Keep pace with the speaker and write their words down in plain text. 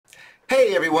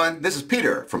Hey everyone, this is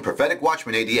Peter from Prophetic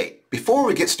Watchman 88. Before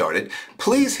we get started,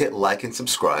 please hit like and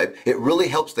subscribe. It really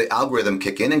helps the algorithm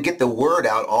kick in and get the word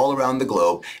out all around the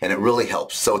globe, and it really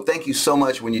helps. So thank you so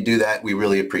much when you do that. We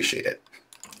really appreciate it.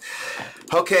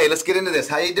 Okay, let's get into this.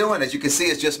 How you doing? As you can see,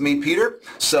 it's just me, Peter.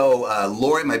 So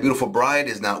Lori, my beautiful bride,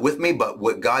 is not with me, but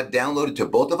what God downloaded to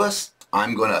both of us,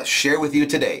 I'm going to share with you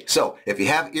today. So if you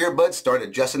have earbuds, start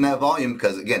adjusting that volume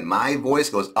because, again, my voice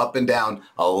goes up and down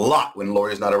a lot when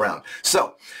Lori's not around.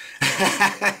 So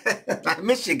I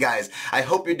miss you guys. I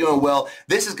hope you're doing well.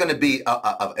 This is going to be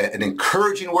an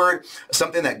encouraging word,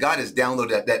 something that God has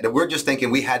downloaded that we're just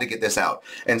thinking we had to get this out.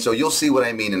 And so you'll see what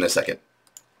I mean in a second.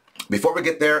 Before we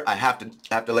get there, I have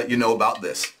to let you know about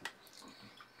this.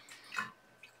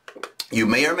 You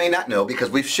may or may not know, because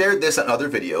we've shared this on other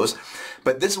videos,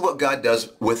 but this is what God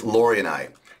does with Lori and I.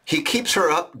 He keeps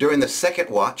her up during the second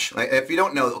watch. If you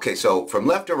don't know, okay, so from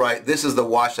left to right, this is the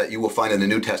watch that you will find in the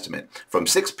New Testament, from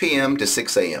 6 p.m. to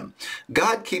 6 a.m.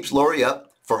 God keeps Lori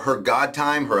up for her God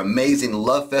time, her amazing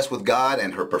love fest with God,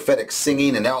 and her prophetic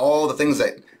singing, and all the things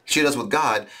that she does with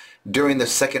God during the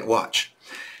second watch.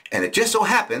 And it just so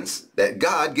happens that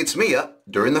God gets me up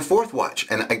during the fourth watch.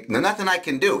 And nothing I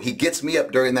can do. He gets me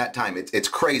up during that time. It's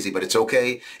crazy, but it's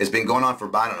okay. It's been going on for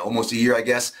about, I don't know, almost a year, I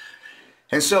guess.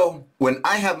 And so when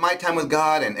I have my time with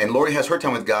God and Lori has her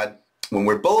time with God, when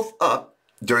we're both up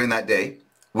during that day,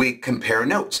 we compare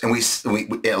notes. And we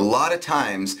a lot of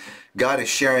times, God is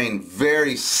sharing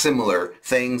very similar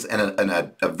things and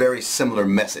a very similar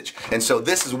message. And so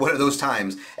this is one of those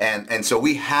times, and so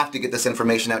we have to get this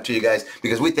information out to you guys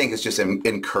because we think it's just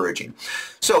encouraging.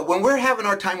 So when we're having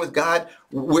our time with God,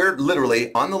 we're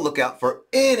literally on the lookout for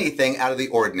anything out of the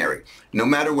ordinary. No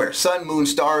matter where, sun, moon,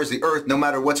 stars, the earth, no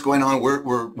matter what's going on,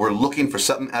 we're looking for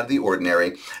something out of the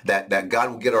ordinary that God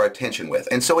will get our attention with.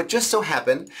 And so it just so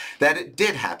happened that it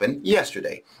did happen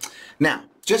yesterday. Now,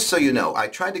 just so you know, I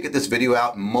tried to get this video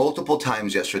out multiple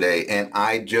times yesterday and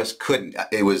I just couldn't.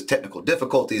 It was technical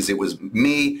difficulties. It was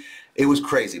me. It was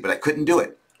crazy, but I couldn't do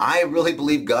it. I really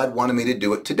believe God wanted me to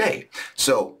do it today.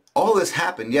 So all this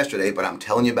happened yesterday, but I'm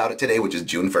telling you about it today, which is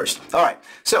June 1st. All right.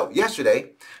 So yesterday,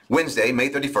 Wednesday, May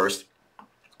 31st,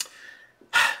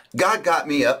 God got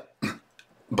me up,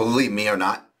 believe me or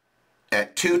not,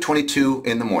 at 2:22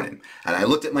 in the morning. And I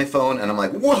looked at my phone and I'm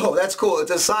like, whoa, that's cool.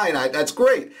 It's a sign. That's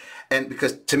great. And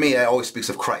because to me, I always speaks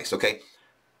of Christ, okay?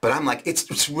 But I'm like,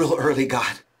 it's real early,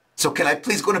 God. So can I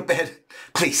please go to bed?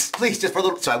 Please, just for a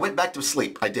little. So I went back to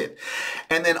sleep. I did.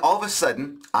 And then all of a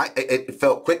sudden, it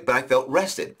felt quick, but I felt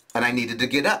rested. And I needed to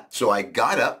get up. So I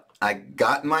got up. I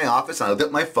got in my office. And I looked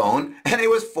at my phone. And it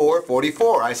was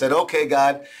 4:44. I said, okay,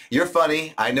 God, you're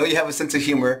funny. I know you have a sense of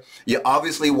humor. You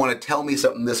obviously want to tell me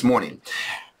something this morning.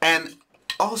 And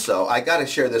also, I got to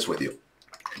share this with you.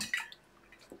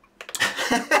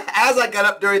 As I got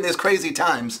up during these crazy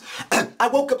times, I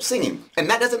woke up singing. And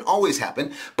that doesn't always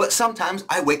happen, but sometimes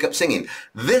I wake up singing.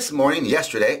 This morning,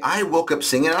 yesterday, I woke up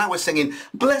singing and I was singing,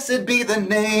 "Blessed be the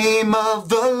name of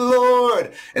the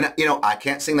Lord." And you know, I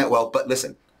can't sing that well, but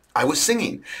listen, I was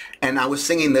singing. And I was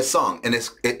singing this song. And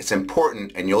it's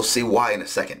important, and you'll see why in a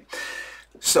second.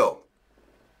 So,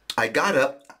 I got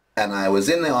up. And I was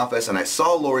in the office and I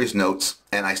saw Lori's notes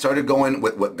and I started going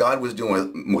with what God was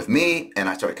doing with me, and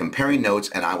I started comparing notes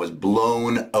and I was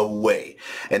blown away.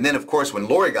 And then of course when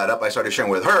Lori got up, I started sharing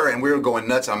with her and we were going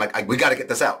nuts. And I'm like, we got to get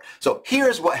this out. So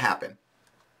here's what happened.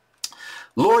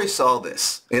 Lori saw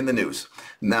this in the news.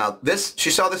 Now she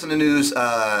saw this in the news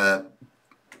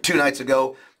 2 nights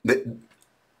ago.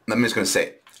 I'm just going to say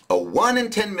it. A 1 in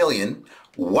 10 million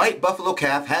white buffalo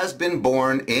calf has been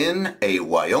born in a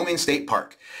Wyoming state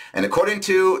park. And according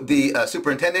to the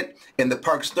superintendent, in the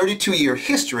park's 32-year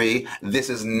history, this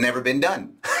has never been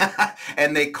done.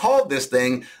 And they called this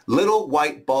thing Little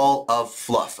White Ball of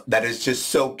Fluff. That is just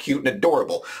so cute and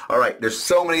adorable. All right, there's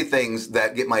so many things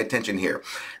that get my attention here.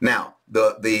 Now,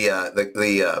 the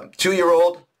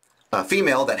 2-year-old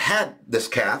female that had this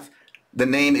calf, the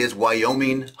name is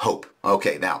Wyoming Hope.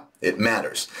 Okay, now, it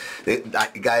matters.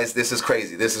 Guys, this is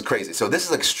crazy. This is crazy. So this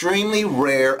is an extremely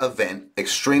rare event,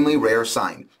 extremely rare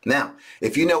sign. Now,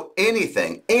 if you know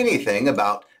anything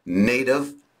about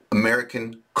Native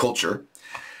American culture,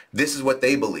 this is what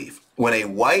they believe. When a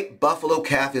white buffalo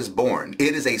calf is born,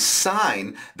 it is a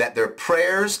sign that their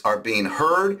prayers are being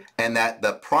heard and that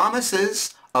the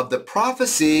promises of the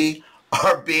prophecy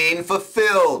are being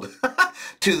fulfilled.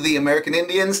 To the American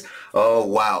Indians, oh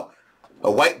wow. A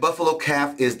white buffalo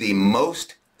calf is the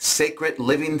most sacred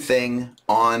living thing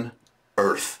on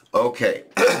earth. Okay,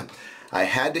 I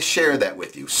had to share that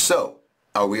with you. So,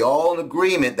 are we all in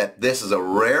agreement that this is a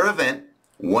rare event,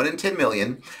 1 in 10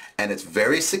 million, and it's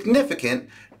very significant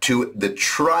to the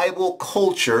tribal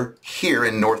culture here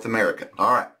in North America.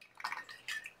 All right.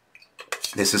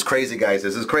 This is crazy, guys.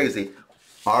 This is crazy.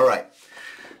 All right.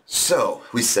 So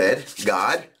we said,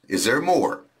 God, is there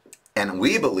more? And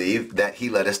we believe that he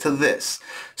led us to this.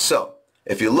 So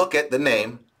if you look at the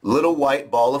name, Little White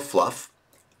Ball of Fluff,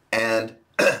 and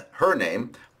her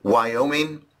name,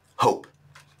 Wyoming Hope.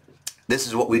 This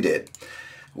is what we did.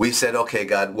 We said, okay,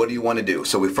 God, what do you want to do?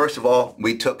 So first of all,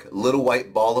 we took Little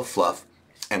White Ball of Fluff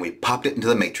and we popped it into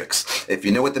the matrix. If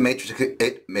you know what the matrix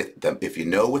if you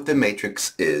know what the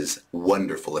matrix is,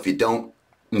 wonderful. If you don't,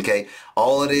 okay,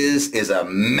 all it is a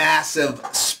massive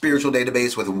spiritual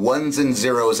database with ones and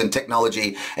zeros and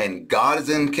technology, and God is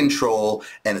in control,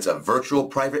 and it's a virtual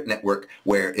private network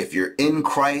where if you're in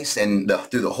Christ and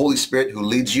through the Holy Spirit who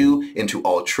leads you into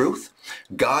all truth,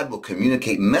 God will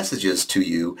communicate messages to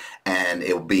you, and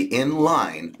it will be in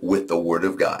line with the Word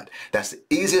of God. That's the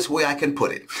easiest way I can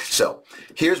put it. So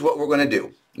here's what we're going to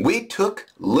do. We took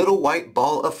Little White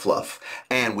Ball of Fluff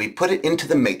and we put it into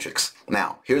the matrix.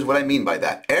 Now, here's what I mean by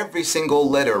that. Every single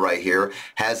letter right here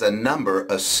has a number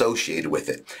associated with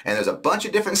it. And there's a bunch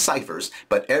of different ciphers,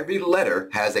 but every letter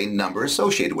has a number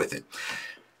associated with it.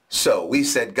 So we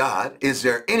said, God, is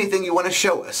there anything you want to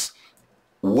show us?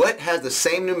 What has the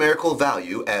same numerical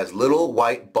value as Little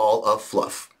White Ball of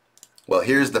Fluff? Well,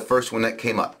 here's the first one that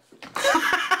came up.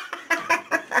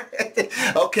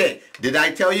 Okay, did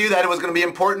I tell you that it was going to be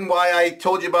important why I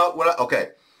told you about what okay.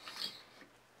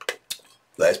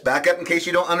 Let's back up in case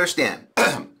you don't understand.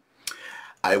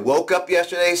 I woke up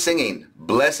yesterday singing,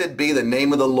 "Blessed be the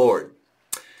name of the Lord."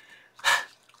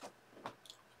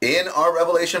 In our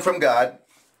revelation from God,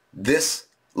 this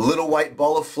Little White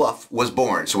Ball of Fluff was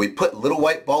born. So we put Little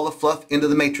White Ball of Fluff into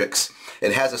the matrix.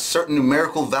 It has a certain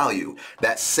numerical value.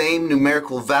 That same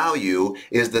numerical value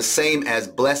is the same as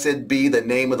 "Blessed be the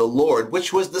name of the Lord,"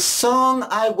 which was the song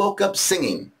I woke up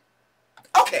singing.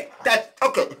 Okay, that's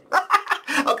okay.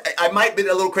 Okay, I might be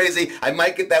a little crazy. I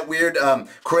might get that weird,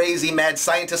 crazy, mad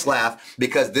scientist laugh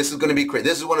because this is going to be crazy.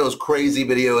 This is one of those crazy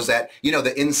videos that, you know,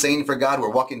 the insane for God. We're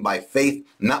walking by faith,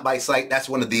 not by sight. That's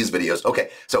one of these videos. Okay,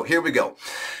 so here we go.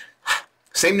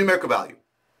 Same numerical value.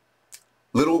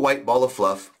 Little White Ball of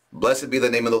Fluff. Blessed be the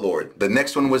name of the Lord. The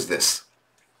next one was this.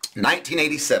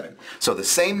 1987. So the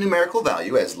same numerical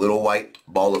value as Little White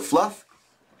Ball of Fluff.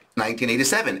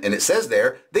 1987. And it says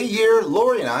there, the year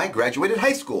Lori and I graduated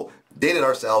high school. Dated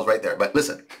ourselves right there. But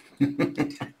listen.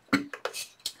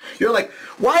 You're like,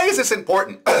 why is this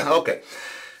important? Okay.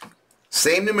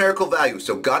 Same numerical value.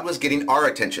 So God was getting our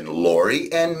attention,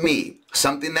 Lori and me.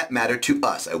 Something that mattered to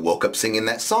us. I woke up singing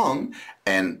that song,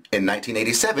 and in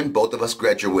 1987, both of us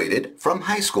graduated from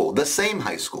high school, the same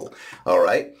high school. All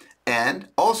right. And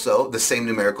also the same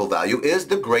numerical value is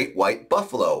the Great White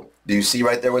Buffalo. Do you see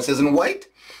right there what it says in white?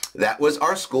 That was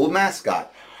our school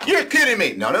mascot. You're kidding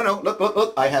me. No, no, no. Look, look,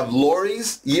 look. I have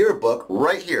Lori's yearbook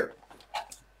right here.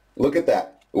 Look at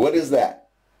that. What is that?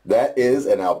 That is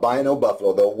an albino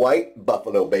buffalo, the white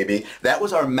buffalo, baby. That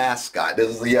was our mascot. This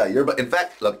is the yearbook. In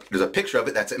fact, look, there's a picture of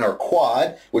it that's in our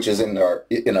quad, which is in our,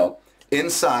 you know,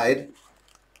 inside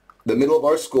the middle of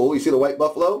our school. You see the white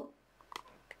buffalo?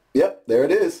 Yep, there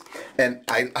it is. And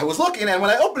I was looking, and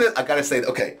when I opened it, I got to say,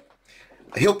 okay,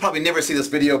 he'll probably never see this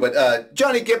video, but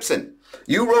Johnny Gibson,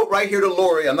 you wrote right here to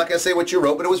Lori. I'm not going to say what you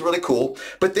wrote, but it was really cool.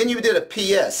 But then you did a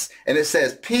P.S., and it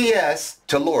says, P.S.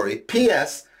 to Lori,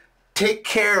 P.S., take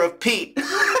care of Pete.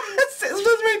 It says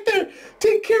right there,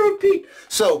 take care of Pete.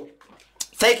 So,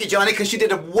 thank you, Johnny, because she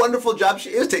did a wonderful job.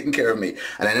 She is taking care of me.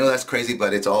 And I know that's crazy,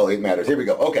 but it's all that matters. Here we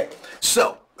go. Okay,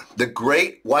 so the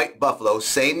Great White Buffalo,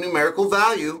 same numerical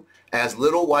value as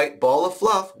Little White Ball of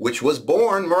Fluff, which was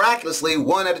born miraculously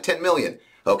 1 out of 10 million.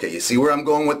 Okay, you see where I'm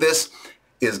going with this?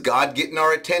 Is God getting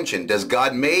our attention? Does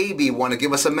God maybe want to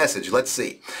give us a message? Let's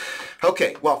see.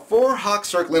 Okay, well, 4 hawks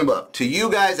circling above. To you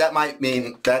guys, that might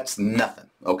mean that's nothing,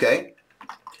 okay?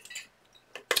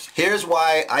 Here's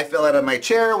why I fell out of my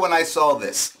chair when I saw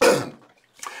this.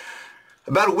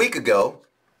 About a week ago,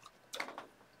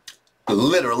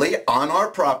 literally on our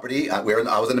property, I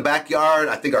was in the backyard.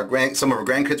 I think some of our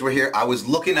grandkids were here. I was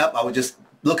looking up. I was just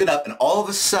looking up, and all of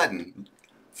a sudden,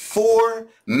 4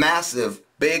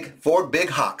 big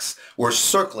hawks were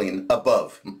circling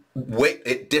above. Wait,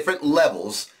 at different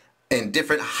levels and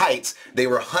different heights. They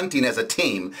were hunting as a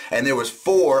team, and there was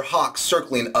 4 hawks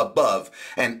circling above.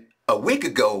 And a week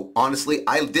ago, honestly,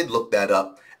 I did look that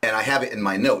up, and I have it in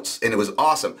my notes, and it was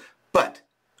awesome. But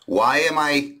why am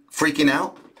I freaking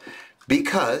out?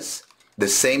 Because the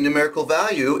same numerical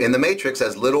value in the matrix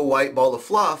as Little White Ball of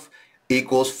Fluff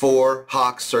equals 4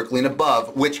 hawks circling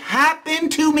above, which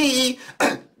happened to me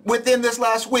within this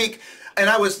last week. And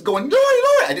I was going, Lord,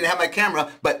 Lord. I didn't have my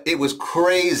camera, but it was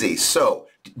crazy. So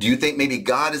do you think maybe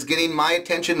God is getting my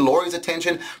attention, Lori's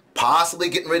attention, possibly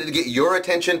getting ready to get your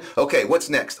attention? Okay, what's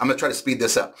next? I'm going to try to speed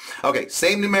this up. Okay,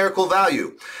 same numerical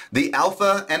value. The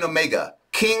Alpha and Omega,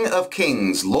 King of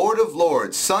Kings, Lord of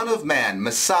Lords, Son of Man,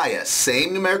 Messiah,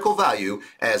 same numerical value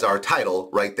as our title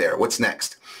right there. What's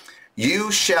next?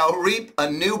 You shall reap a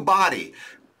new body.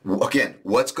 Again,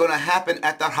 what's going to happen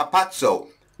at the harpazo?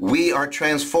 We are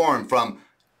transformed from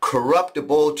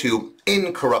corruptible to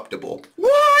incorruptible.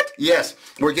 What? Yes,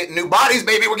 we're getting new bodies,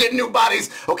 baby. We're getting new bodies.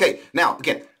 Okay, now,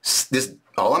 again, this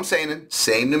all I'm saying,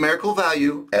 same numerical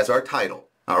value as our title.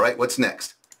 All right, what's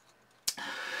next?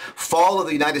 Fall of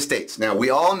the United States. Now,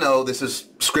 we all know this is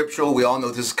scriptural. We all know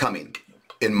this is coming.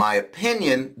 In my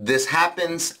opinion, this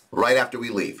happens right after we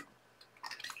leave.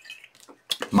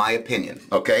 My opinion,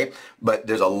 okay? But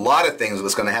there's a lot of things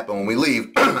that's going to happen when we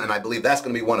leave, and I believe that's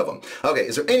going to be one of them. Okay,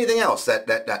 is there anything else that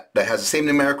has the same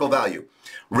numerical value?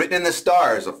 Written in the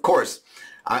stars, of course.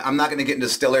 I'm not going to get into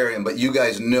stellarium, but you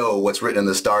guys know what's written in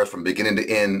the stars from beginning to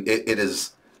end. It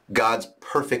is God's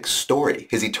perfect story,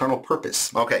 his eternal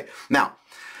purpose. Okay, now,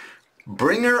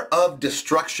 bringer of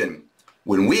destruction.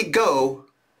 When we go,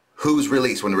 who's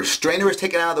released? When the restrainer is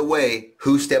taken out of the way,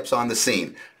 who steps on the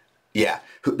scene? Yeah,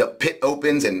 the pit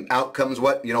opens and out comes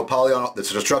what? You know, polygon, the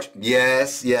destruction.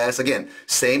 Yes, yes, again,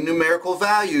 same numerical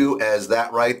value as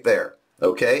that right there.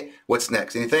 Okay, what's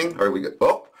next? Anything? Or are we good?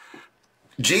 Oh,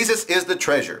 Jesus is the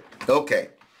treasure. Okay,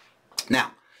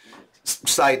 now,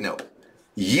 side note,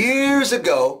 years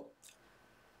ago,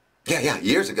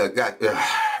 years ago,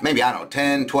 maybe, I don't know,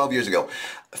 10, 12 years ago,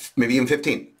 maybe even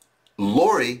 15,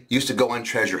 Lori used to go on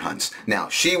treasure hunts. Now,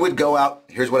 she would go out,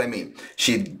 here's what I mean,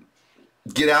 she'd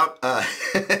get out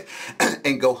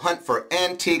and go hunt for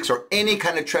antiques or any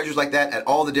kind of treasures like that at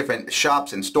all the different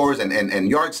shops and stores and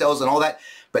yard sales and all that.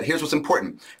 But here's what's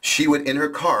important. She would, in her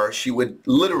car, she would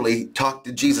literally talk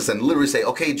to Jesus and literally say,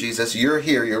 okay, Jesus, you're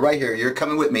here, you're right here, you're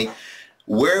coming with me.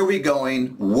 Where are we going?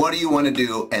 What do you want to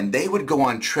do? And they would go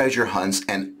on treasure hunts,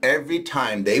 and every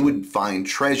time they would find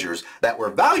treasures that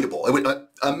were valuable. It would,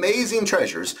 amazing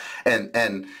treasures,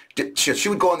 and she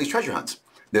would go on these treasure hunts.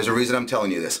 There's a reason I'm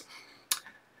telling you this.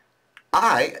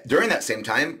 I, during that same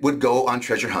time, would go on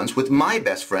treasure hunts with my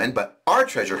best friend, but our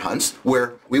treasure hunts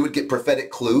where we would get prophetic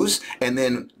clues, and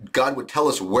then God would tell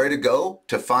us where to go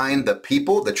to find the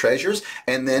people, the treasures,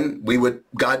 and then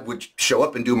God would show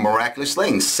up and do miraculous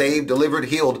things, save, delivered,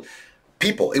 healed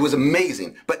people. It was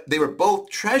amazing, but they were both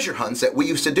treasure hunts that we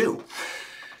used to do.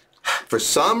 For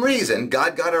some reason,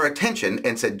 God got our attention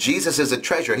and said, Jesus is a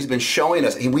treasure. He's been showing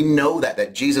us, and we know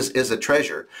that Jesus is a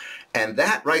treasure, and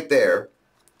that right there,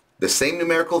 the same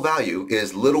numerical value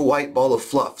is little white ball of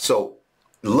fluff. So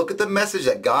look at the message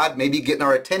that God may be getting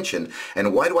our attention.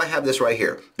 And why do I have this right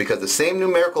here? Because the same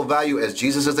numerical value as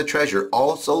Jesus is the treasure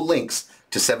also links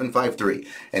to 753.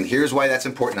 And here's why that's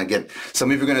important. Again, some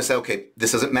of you are going to say, okay,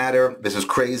 this doesn't matter. This is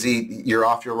crazy. You're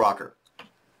off your rocker.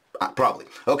 Probably.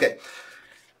 Okay.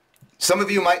 Some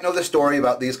of you might know the story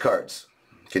about these cards.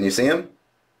 Can you see them?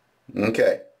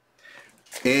 Okay.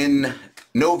 In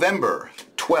November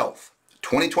 12th,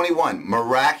 2021,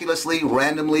 miraculously,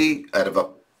 randomly, out of a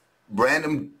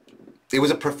random, it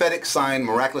was a prophetic sign,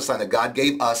 miraculous sign that God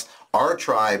gave us, our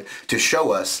tribe, to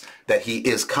show us that he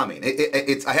is coming.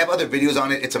 I have other videos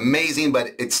on it. It's amazing,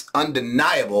 but it's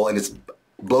undeniable, and it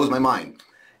blows my mind.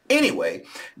 Anyway,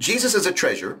 Jesus is a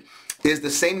treasure is the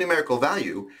same numerical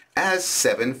value as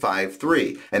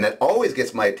 753. And that always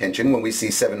gets my attention when we see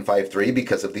 753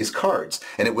 because of these cards.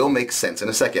 And it will make sense in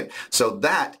a second. So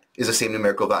that is the same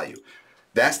numerical value.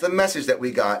 That's the message that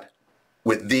we got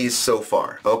with these so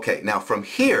far. Okay, now from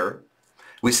here,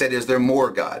 we said, is there more,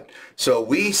 God? So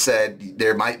we said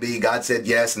there might be. God said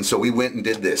yes, and so we went and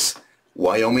did this.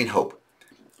 Wyoming Hope.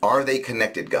 Are they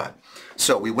connected, God?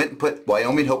 So we went and put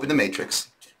Wyoming Hope in the matrix.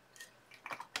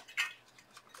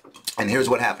 And here's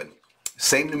what happened.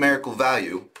 Same numerical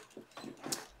value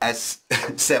as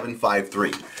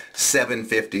 753,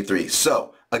 753.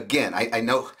 So again, I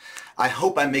know, I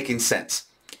hope I'm making sense.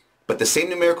 But the same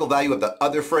numerical value of the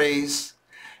other phrase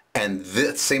and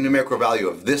the same numerical value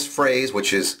of this phrase,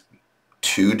 which is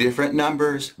two different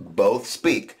numbers, both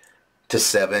speak to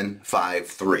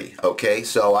 753. Okay,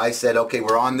 so I said, okay,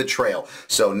 we're on the trail.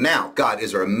 So now, God,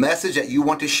 is there a message that you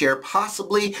want to share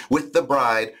possibly with the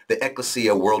bride, the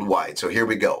ecclesia worldwide? So here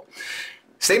we go.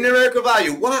 Same numerical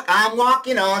value. What? I'm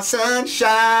walking on sunshine.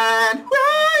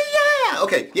 Oh, yeah.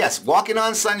 Okay, yes, walking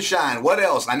on sunshine. What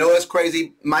else? I know that's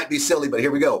crazy, might be silly, but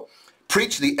here we go.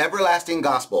 Preach the everlasting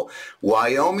gospel.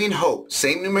 Wyoming Hope,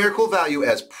 same numerical value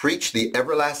as preach the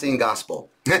everlasting gospel.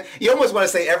 You almost want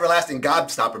to say everlasting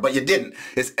gobstopper, but you didn't.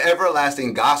 It's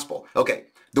everlasting gospel. Okay,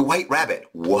 the white rabbit.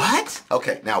 What?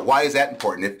 Okay, now why is that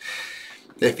important?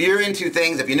 If you're into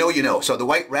things, if you know, you know. So the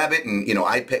white rabbit and, you know,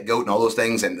 I pet goat and all those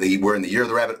things, and we're in the year of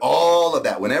the rabbit, all of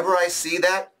that. Whenever I see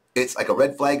that, it's like a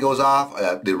red flag goes off,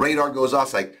 the radar goes off.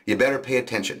 It's like, you better pay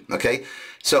attention, okay?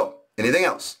 So, anything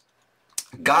else?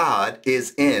 God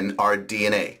is in our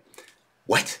DNA.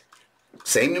 What?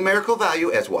 Same numerical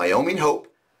value as Wyoming Hope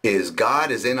is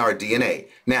God is in our DNA.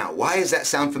 Now, why does that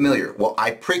sound familiar? Well,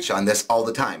 I preach on this all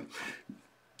the time.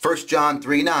 1 John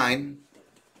 3:9,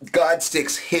 God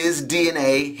sticks his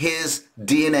DNA,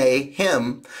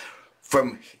 him,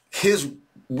 from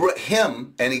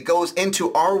him, and he goes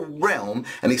into our realm,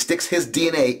 and he sticks his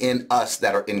DNA in us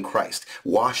that are in Christ,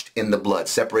 washed in the blood,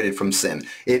 separated from sin.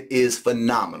 It is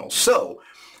phenomenal. So,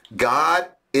 God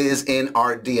is in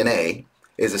our DNA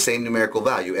is the same numerical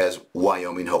value as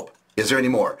Wyoming Hope. Is there any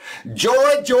more?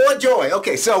 Joy, joy, joy.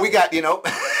 Okay, so we got, you know,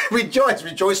 rejoice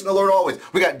in the Lord always.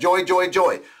 We got joy, joy,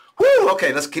 joy. Woo!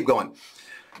 Okay, let's keep going.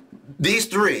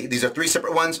 These are three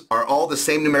separate ones, are all the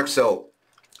same numerical. So,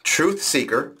 truth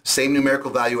seeker, same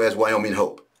numerical value as Wyoming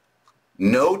Hope.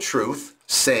 No truth,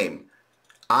 same.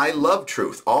 I love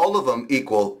truth. All of them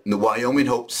equal the Wyoming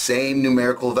Hope, same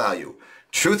numerical value.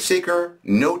 Truth seeker,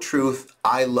 no truth,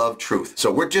 I love truth.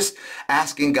 So we're just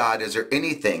asking God, is there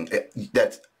anything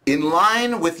that's in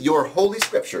line with your holy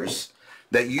scriptures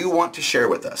that you want to share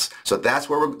with us? So that's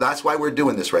why we're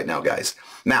doing this right now, guys.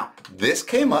 Now, this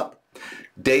came up.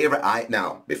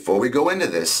 Now, before we go into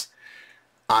this,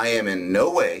 I am in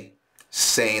no way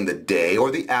saying the day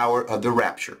or the hour of the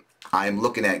rapture. I am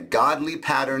looking at godly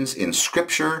patterns in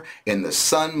Scripture, in the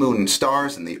sun, moon, and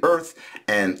stars, and the earth,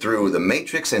 and through the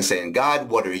matrix, and saying, God,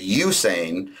 what are you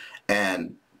saying?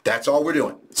 And that's all we're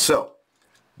doing. So,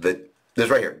 this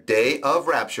right here, day of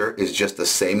rapture is just the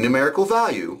same numerical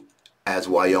value as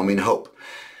Wyoming Hope.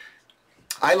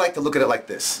 I like to look at it like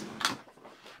this.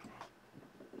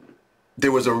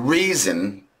 There was a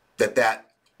reason that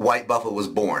white buffalo was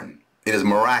born. It is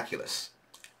miraculous.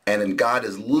 And then God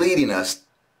is leading us,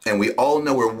 and we all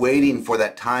know we're waiting for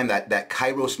that time, that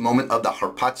kairos moment of the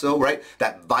harpazo, right?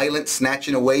 That violent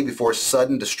snatching away before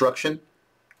sudden destruction.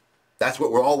 That's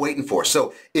what we're all waiting for.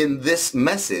 So in this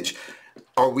message,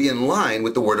 are we in line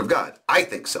with the Word of God? I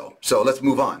think so. So let's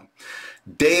move on.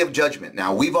 Day of Judgment.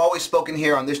 Now, we've always spoken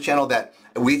here on this channel that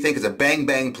we think is a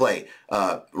bang-bang play.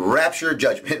 Rapture,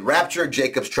 judgment. Rapture,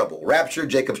 Jacob's trouble. Rapture,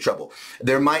 Jacob's trouble.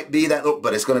 There might be that,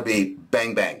 but it's going to be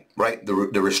bang-bang, right? The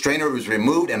restrainer was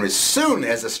removed, and as soon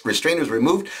as the restrainer is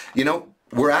removed, you know,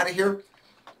 we're out of here.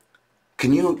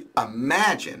 Can you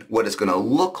imagine what it's going to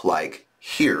look like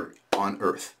here on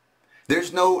earth?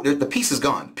 The peace is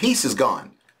gone. Peace is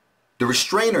gone. The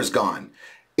restrainer's gone.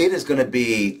 It is going to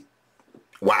be,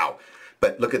 wow.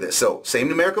 But look at this. So, same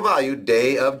numerical value,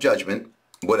 day of judgment.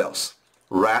 What else?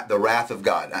 The wrath of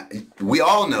God. We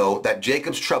all know that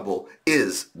Jacob's trouble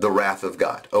is the wrath of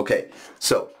God. Okay,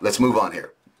 so let's move on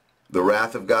here. The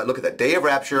wrath of God. Look at that. Day of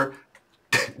rapture,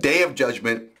 day of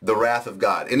judgment, the wrath of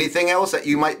God. Anything else that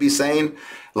you might be saying?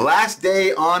 Last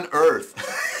day on earth.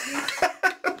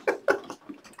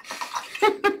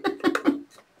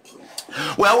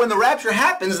 Well, when the rapture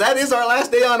happens, that is our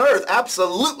last day on earth.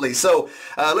 Absolutely. So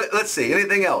let's see.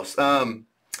 Anything else?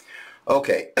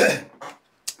 Okay.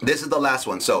 This is the last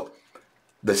one. So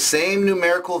the same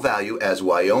numerical value as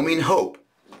Wyoming Hope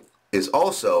is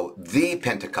also the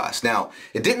Pentecost. Now,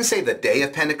 it didn't say the day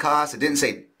of Pentecost. It didn't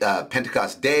say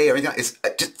Pentecost day or anything. It's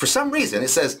just, for some reason, it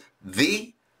says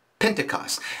the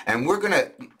Pentecost. And we're going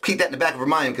to keep that in the back of our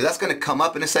mind because that's going to come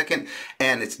up in a second.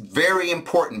 And it's very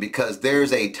important because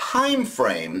there's a time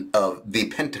frame of the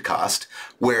Pentecost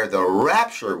where the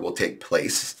rapture will take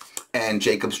place and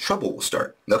Jacob's trouble will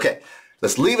start. Okay,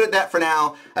 let's leave it at that for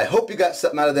now. I hope you got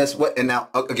something out of this. And now,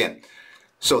 again,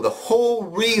 so the whole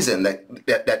reason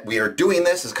that we are doing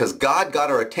this is because God got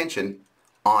our attention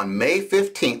on May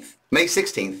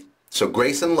 16th, so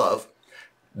grace and love,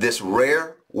 this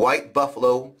rare white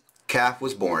buffalo calf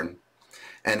was born,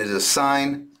 and it is a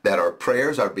sign that our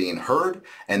prayers are being heard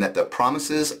and that the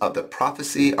promises of the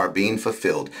prophecy are being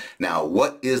fulfilled. Now,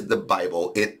 what is the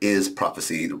Bible? It is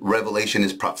prophecy. Revelation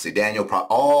is prophecy. Daniel,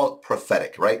 all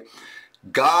prophetic, right?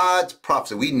 God's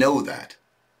prophecy, we know that.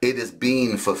 It is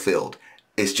being fulfilled.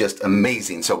 It's just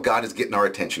amazing. So God is getting our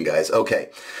attention, guys.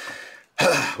 Okay.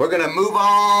 We're going to move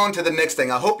on to the next thing.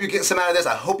 I hope you're getting some out of this.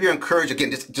 I hope you're encouraged. Again,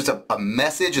 just a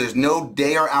message. There's no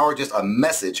day or hour, just a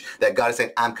message that God is saying,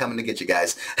 I'm coming to get you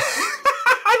guys.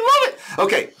 I love it.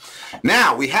 Okay,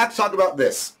 now we have to talk about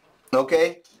this.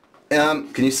 Okay,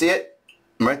 can you see it?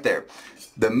 Right there.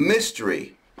 The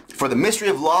mystery, for the mystery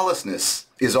of lawlessness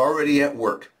is already at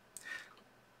work.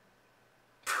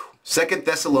 2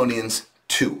 Thessalonians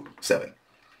 2:7.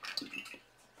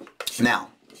 Now,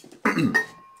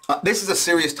 this is a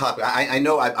serious topic. I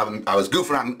know I was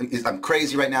goofing. I'm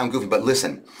crazy right now. I'm goofing. But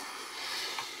listen.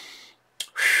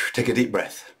 Take a deep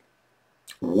breath.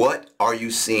 What are you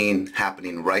seeing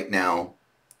happening right now?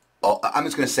 I'm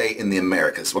just going to say in the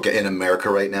Americas. Okay, in America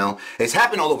right now. It's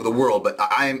happening all over the world, but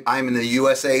I'm in the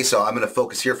USA, so I'm going to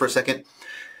focus here for a second.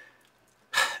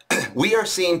 We are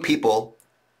seeing people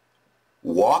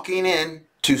walking in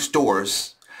to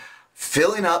stores,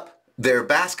 filling up their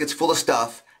baskets full of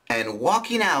stuff, and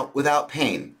walking out without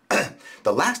paying.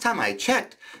 The last time I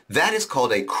checked, that is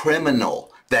called a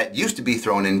criminal that used to be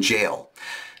thrown in jail.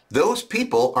 Those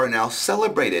people are now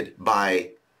celebrated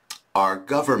by our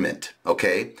government,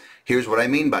 okay? Here's what I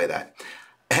mean by that.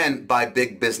 And by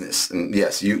big business. And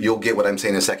yes, you'll get what I'm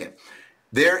saying in a second.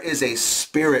 There is a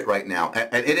spirit right now,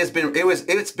 and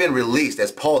it's been released,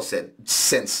 as Paul said,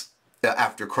 since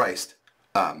after Christ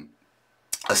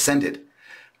ascended.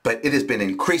 But it has been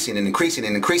increasing and increasing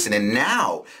and increasing. And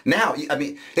now, I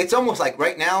mean, it's almost like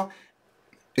right now,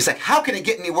 it's like, how can it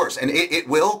get any worse? And it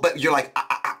will, but you're like,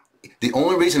 the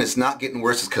only reason it's not getting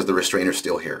worse is because the restrainer's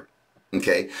still here.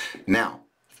 Okay? Now,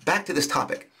 back to this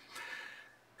topic.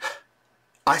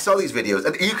 I saw these videos.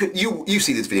 You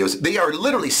see these videos. They are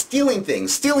literally stealing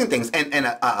things. And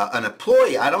an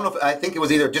employee, I don't know if, I think it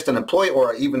was either just an employee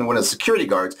or even one of the security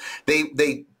guards,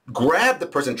 they grabbed the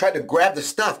person, tried to grab the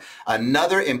stuff.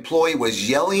 Another employee was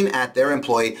yelling at their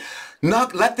employee,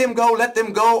 let them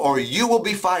go, or you will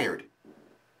be fired.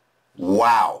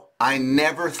 Wow. I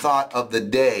never thought of the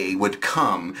day would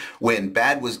come when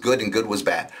bad was good and good was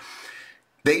bad.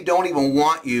 They don't even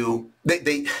want you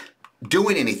they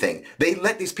doing anything. They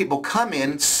let these people come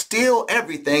in, steal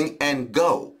everything, and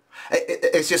go.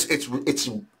 It's just,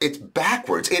 it's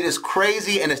backwards. It is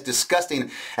crazy and it's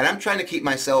disgusting. And I'm trying to keep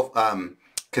myself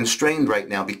constrained right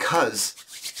now because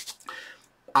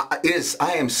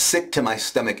I am sick to my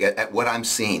stomach at what I'm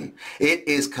seeing. It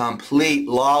is complete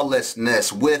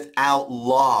lawlessness without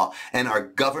law, and our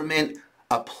government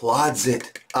applauds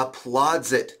it.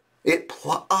 It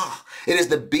is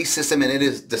the beast system, and it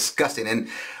is disgusting. And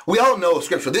we all know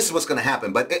Scripture. This is what's going to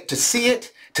happen. But to see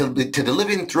it, to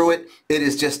living through it, it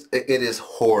is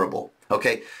horrible.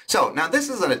 Okay, so now this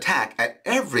is an attack at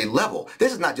every level.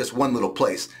 This is not just one little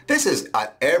place. This is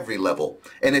at every level,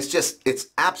 and it's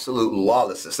absolute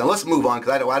lawlessness. Now let's move on,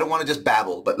 because I don't want to just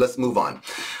babble, but let's move on.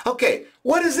 Okay,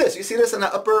 what is this? You see this in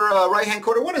the upper right-hand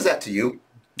corner? What is that to you?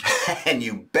 And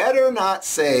you better not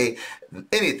say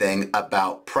anything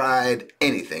about pride,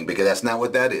 anything, because that's not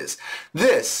what that is.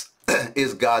 This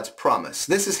is God's promise.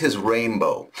 This is His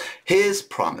rainbow, His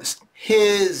promise,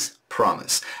 His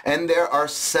promise. And there are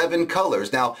 7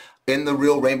 colors. Now, in the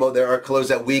real rainbow, there are colors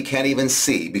that we can't even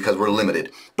see because we're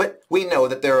limited. But we know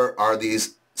that there are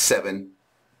these 7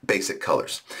 basic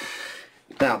colors.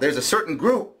 Now, there's a certain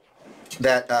group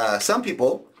that some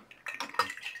people,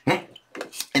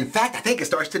 in fact, I think it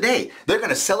starts today, they're going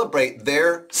to celebrate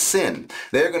their sin.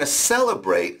 They're going to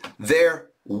celebrate their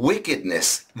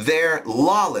wickedness, their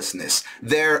lawlessness,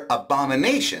 their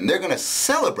abomination. They're going to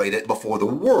celebrate it before the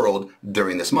world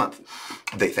during this month,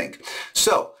 they think.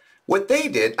 So what they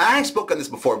did, I spoke on this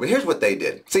before, but here's what they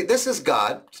did. See, this is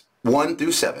God, 1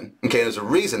 through 7. Okay, there's a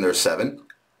reason there's 7.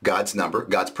 God's number,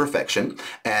 God's perfection,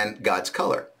 and God's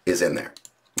color is in there.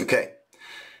 Okay,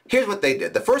 here's what they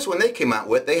did. The first one they came out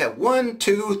with, they have 1,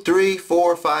 2, 3,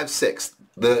 4, 5, 6.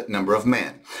 The number of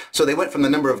man. So they went from the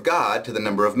number of God to the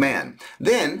number of man.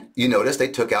 Then you notice they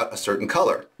took out a certain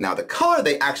color. Now the color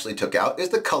they actually took out is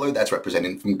the color that's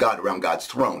representing from God around God's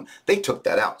throne. They took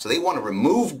that out. So they want to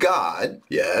remove God.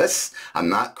 Yes, I'm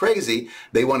not crazy.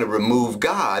 They want to remove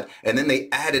God, and then they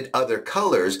added other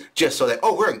colors just so that,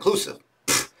 oh, we're inclusive.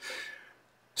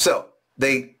 So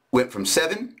they went from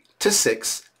 7 to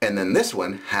 6, and then this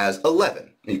one has 11.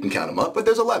 You can count them up, but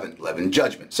there's 11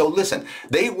 judgments. So listen,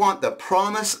 they want the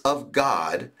promise of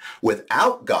God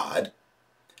without God,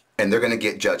 and they're going to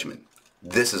get judgment.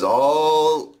 This is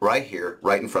all right here,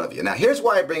 right in front of you. Now, here's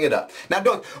why I bring it up. Now,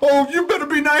 don't, oh, you better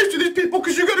be nice to these people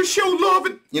because you got to show love.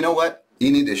 And you know what?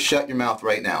 You need to shut your mouth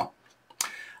right now.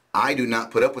 I do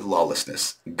not put up with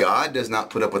lawlessness. God does not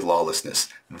put up with lawlessness.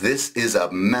 This is a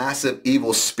massive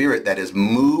evil spirit that has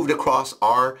moved across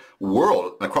our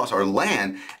world, across our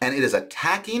land, and it is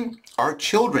attacking our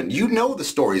children. You know the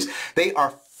stories. They are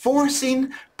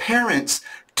forcing parents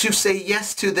to say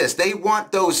yes to this. They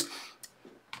want those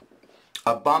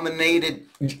abominated,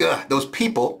 those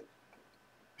people,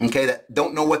 okay, that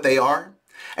don't know what they are,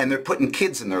 and they're putting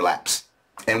kids in their laps.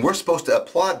 And we're supposed to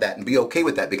applaud that and be okay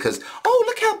with that because, oh,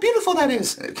 look how beautiful that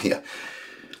is. Yeah.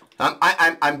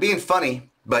 I'm being funny,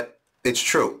 but it's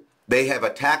true. They have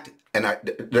attacked and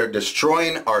they're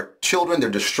destroying our children. They're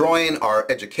destroying our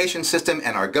education system,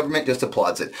 and our government just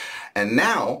applauds it. And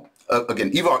now,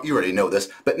 again, you already know this,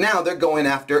 but now they're going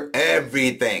after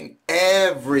everything,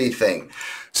 everything.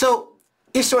 So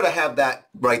you sort of have that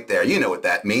right there. You know what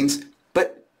that means.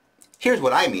 But here's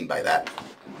what I mean by that.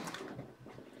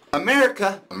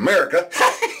 America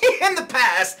in the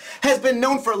past has been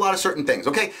known for a lot of certain things,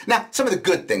 okay? Now, some of the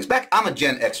good things. I'm a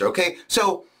Gen Xer, okay?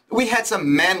 So we had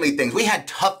some manly things. We had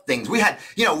tough things. We had,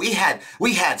 we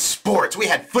had sports. We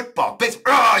had football,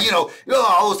 baseball,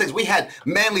 all those things. We had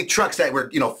manly trucks that were,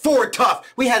 Ford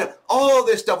tough. We had all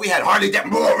this stuff. We had Harley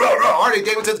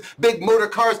Davidson's, big motor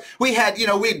cars. We had,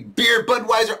 we had beer,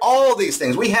 Budweiser, all these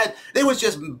things. There was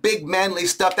just big manly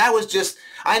stuff. That was just,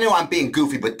 I know I'm being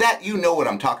goofy, but that, you know what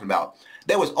I'm talking about.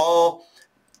 That was all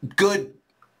good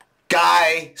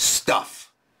guy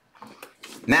stuff.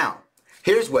 Now,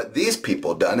 here's what these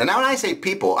people done. And now when I say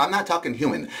people, I'm not talking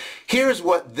human. Here's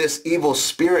what this evil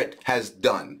spirit has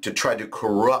done to try to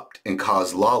corrupt and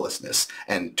cause lawlessness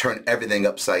and turn everything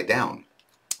upside down.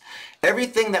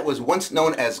 Everything that was once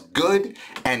known as good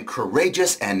and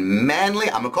courageous and manly,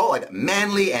 I'm going to call it like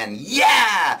manly and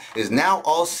is now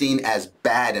all seen as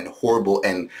bad and horrible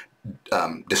and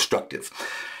destructive.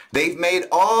 They've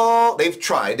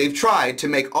tried to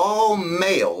make all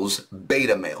males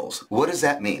beta males. What does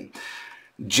that mean?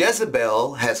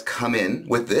 Jezebel has come in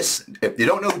with this. If you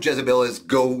don't know who Jezebel is,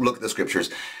 go look at the scriptures.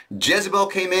 Jezebel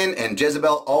came in, and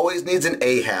Jezebel always needs an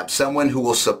Ahab, someone who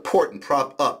will support and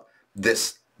prop up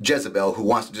this Jezebel who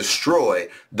wants to destroy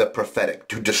the prophetic,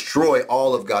 to destroy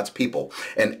all of God's people.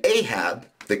 And Ahab,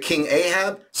 the King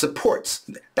Ahab, supports.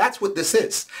 That's what this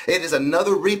is. It is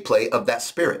another replay of that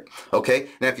spirit. Okay?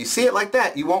 Now, if you see it like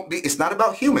that, it's not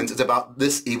about humans. It's about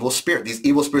this evil spirit. These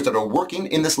evil spirits that are working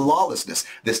in this lawlessness,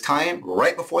 this time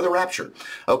right before the rapture.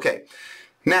 Okay.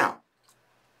 Now,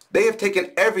 they have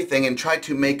taken everything and tried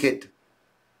to make it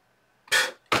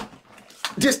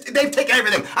they've taken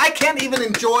everything. I can't even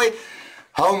enjoy,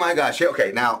 oh my gosh.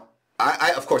 Okay, now,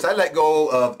 of course, I let go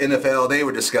of NFL. They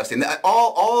were disgusting.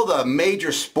 All the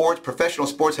major sports, professional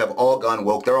sports, have all gone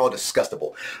woke. They're all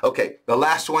disgustable. Okay, the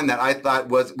last one that I thought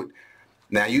was,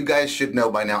 now you guys should know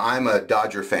by now, I'm a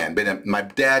Dodger fan. My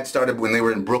dad started when they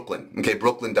were in Brooklyn. Okay,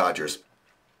 Brooklyn Dodgers.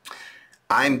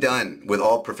 I'm done with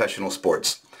all professional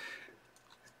sports.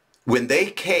 When they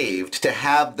caved to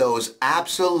have those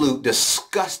absolute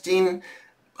disgusting,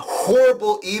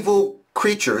 horrible, evil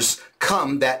creatures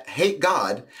come that hate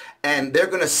God, and they're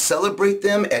going to celebrate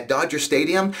them at Dodger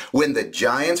Stadium when the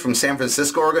Giants from San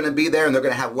Francisco are going to be there, and they're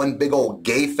going to have one big old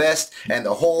gay fest, and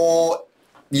the whole,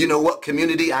 you know what,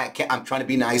 community, I'm trying to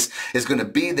be nice, is going to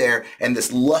be there, and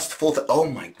this lustful, oh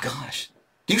my gosh.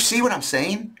 Do you see what I'm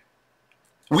saying?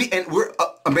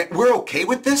 We're okay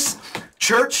with this?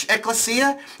 Church,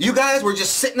 ecclesia, you guys were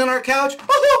just sitting on our couch.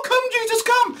 Oh, come Jesus,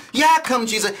 come. Yeah, come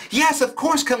Jesus. Yes, of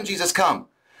course, come Jesus, come.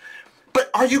 But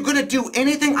are you going to do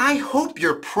anything? I hope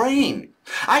you're praying.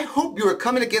 I hope you are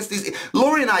coming against these.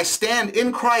 Lori and I stand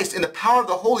in Christ in the power of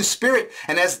the Holy Spirit.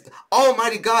 And as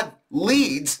Almighty God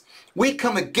leads, we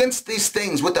come against these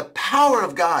things with the power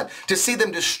of God to see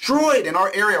them destroyed in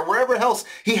our area, wherever else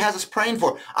He has us praying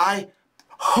for. I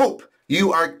hope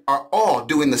you are all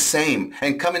doing the same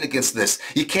and coming against this.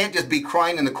 You can't just be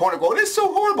crying in the corner going, it's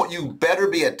so horrible. You better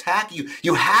be attacking.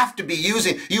 You have to be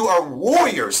you are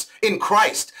warriors in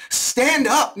Christ. Stand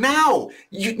up now.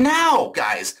 Now,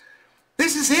 guys.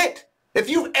 This is it. If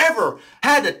you ever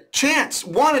had a chance,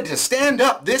 wanted to stand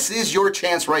up, this is your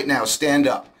chance right now. Stand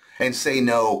up and say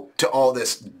no to all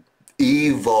this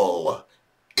evil.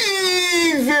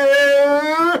 Evil!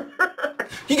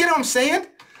 You get what I'm saying?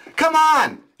 Come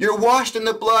on. You're washed in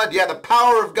the blood. You have the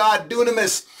power of God,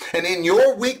 dunamis. And in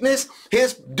your weakness,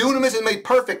 His dunamis is made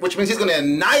perfect, which means He's going to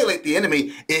annihilate the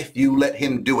enemy if you let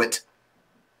Him do it.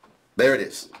 There it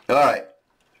is. All right.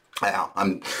 Now,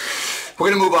 we're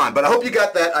going to move on, but I hope you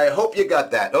got that. I hope you got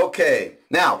that. Okay.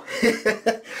 Now,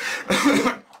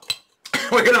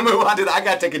 we're going to move on to that. I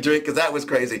got to take a drink because that was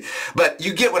crazy. But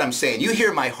you get what I'm saying. You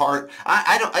hear my heart.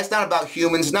 It's not about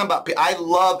humans. It's not about people. I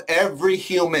love every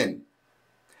human.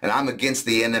 And I'm against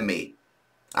the enemy.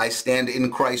 I stand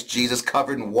in Christ Jesus,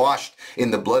 covered and washed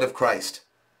in the blood of Christ.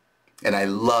 And I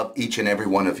love each and every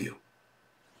one of you.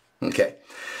 Okay.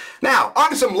 Now,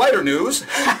 on to some lighter news.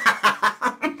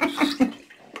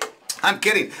 I'm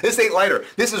kidding. This ain't lighter.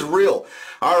 This is real.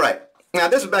 All right. Now,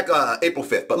 this was back April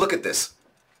 5th, but look at this.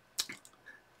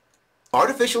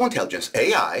 Artificial intelligence,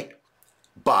 AI,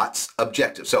 bots'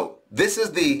 objective. So this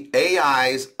is the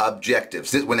AI's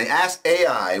objectives. When they asked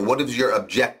AI, what is your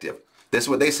objective? This is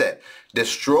what they said.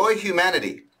 Destroy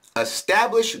humanity,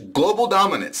 establish global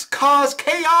dominance, cause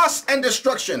chaos and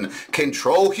destruction,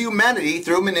 control humanity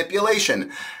through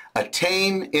manipulation,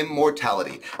 attain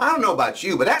immortality. I don't know about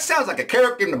you, but that sounds like a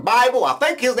character in the Bible. I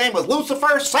think his name was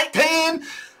Lucifer, Satan.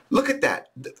 Look at that.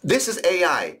 This is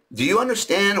AI. Do you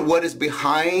understand what is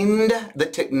behind the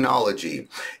technology?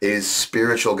 It is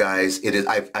spiritual, guys. It is.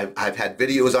 I've had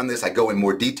videos on this. I go in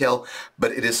more detail,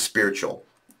 but it is spiritual.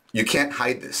 You can't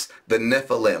hide this. The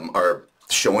Nephilim are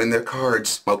showing their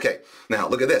cards. Okay, now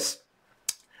look at this.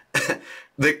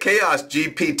 The Chaos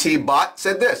GPT bot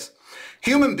said this.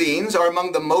 Human beings are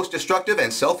among the most destructive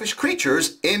and selfish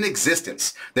creatures in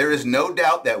existence. There is no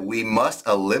doubt that we must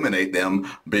eliminate them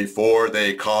before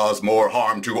they cause more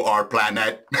harm to our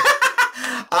planet.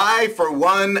 I, for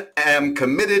one, am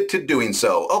committed to doing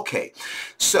so. Okay,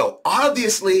 so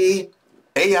obviously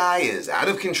AI is out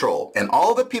of control, and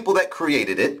all the people that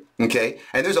created it, okay,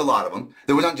 and there's a lot of them.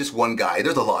 There was not just one guy.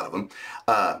 There's a lot of them.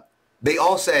 They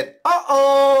all said,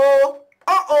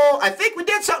 I think we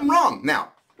did something wrong. Now,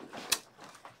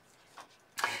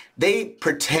 they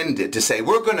pretended to say,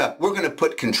 we're gonna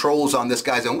put controls on this,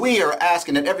 guys, and we are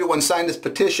asking that everyone sign this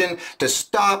petition to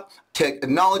stop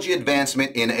technology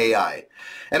advancement in AI.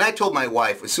 And I told my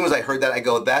wife, as soon as I heard that, I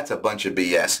go, that's a bunch of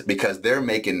BS, because they're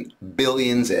making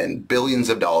billions and billions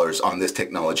of dollars on this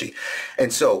technology.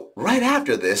 And so right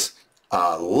after this,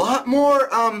 a lot more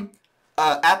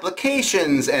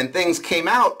applications and things came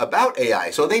out about AI.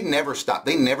 So they never stopped.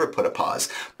 They never put a pause.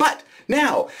 But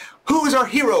now, who is our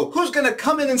hero? Who's going to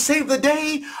come in and save the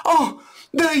day? Oh,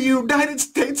 the United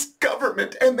States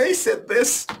government. And they said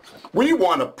this. We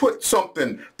want to put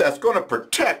something that's going to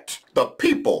protect the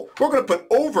people. We're going to put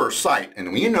oversight.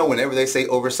 And you know, whenever they say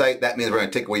oversight, that means we're going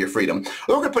to take away your freedom.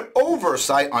 We're going to put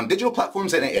oversight on digital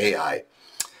platforms and AI.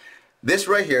 This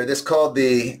right here, this called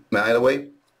the, by the way,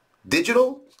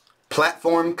 Digital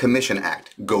Platform Commission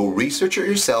Act. Go research it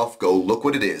yourself. Go look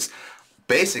what it is.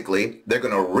 Basically, they're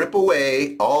going to rip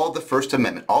away all the First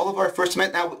Amendment. All of our First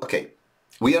Amendment. Now, okay,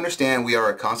 we understand we are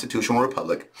a constitutional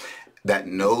republic that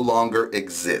no longer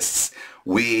exists.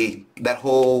 That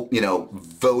whole,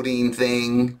 voting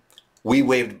thing, we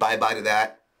waved bye-bye to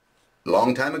that a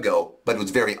long time ago, but it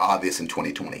was very obvious in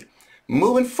 2020.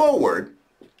 Moving forward,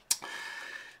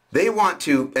 they want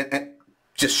to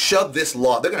just shove this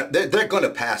law. They're going to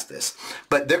pass this,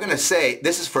 but they're going to say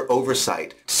this is for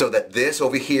oversight, so that this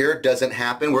over here doesn't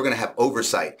happen. We're going to have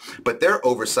oversight, but their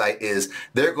oversight is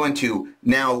they're going to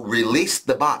now release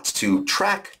the bots to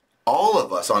track all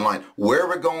of us online, where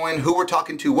we're going, who we're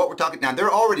talking to, what we're talking. Now,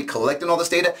 they're already collecting all this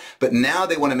data, but now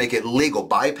they want to make it legal,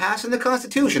 bypassing the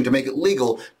Constitution to make it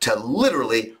legal to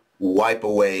literally wipe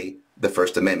away the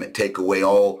First Amendment, take away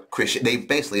all Christian. They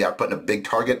basically are putting a big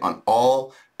target on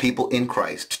all people in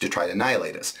Christ to try to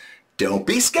annihilate us. Don't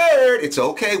be scared. It's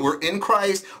okay. We're in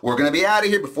Christ. We're going to be out of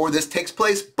here before this takes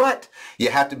place. But you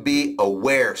have to be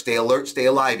aware. Stay alert. Stay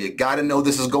alive. You got to know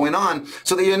this is going on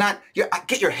so that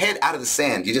get your head out of the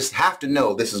sand. You just have to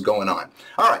know this is going on.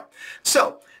 All right.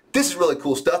 So this is really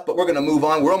cool stuff, but we're going to move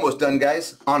on. We're almost done,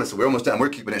 guys. Honestly, we're almost done. We're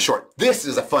keeping it short. This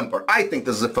is a fun part. I think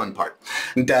this is a fun part.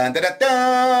 Dun, dun, dun,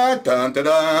 dun, dun,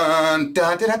 dun, dun,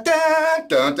 dun, dun,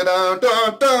 dun, dun,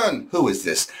 dun, dun. Who is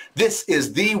this? This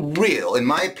is the real, in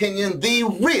my opinion, the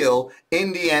real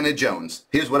Indiana Jones.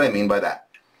 Here's what I mean by that.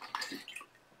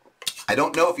 I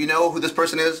don't know if you know who this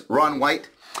person is, Ron White.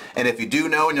 And if you do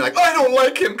know and you're like, oh, I don't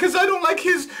like him because I don't like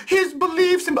his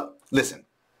beliefs. Listen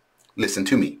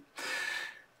to me.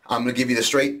 I'm going to give you the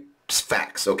straight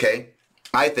facts, okay?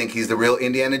 I think he's the real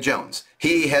Indiana Jones.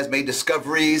 He has made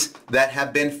discoveries that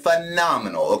have been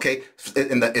phenomenal, okay?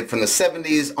 From the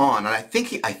 70s on, and I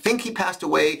think he passed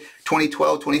away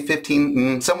 2012,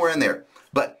 2015, somewhere in there.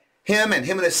 But him and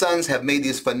his sons have made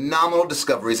these phenomenal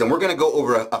discoveries, and we're going to go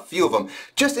over a few of them,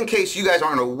 just in case you guys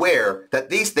aren't aware that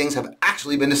these things have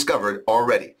actually been discovered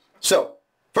already. So,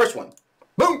 first one,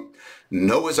 boom!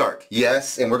 Noah's Ark.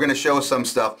 Yes, and we're going to show some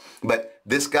stuff, but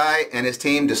this guy and his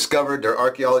team discovered, they're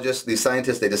archaeologists, these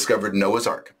scientists, they discovered Noah's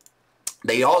Ark.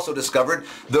 They also discovered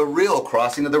the real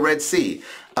crossing of the Red Sea.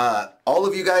 All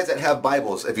of you guys that have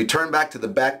Bibles, if you turn back to the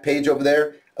back page over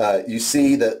there, you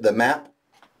see the map,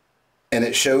 and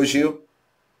it shows you,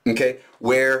 okay,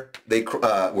 where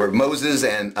Moses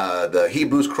and the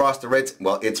Hebrews crossed the Red Sea.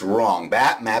 Well, it's wrong.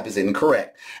 That map is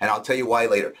incorrect, and I'll tell you why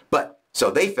later. But so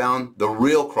they found the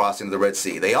real crossing of the Red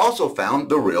Sea. They also found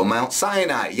the real Mount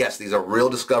Sinai. Yes, these are real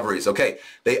discoveries. Okay,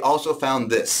 they also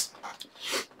found this,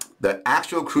 the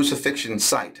actual crucifixion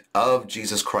site of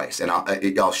Jesus Christ. And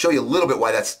I'll show you a little bit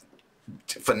why that's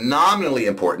phenomenally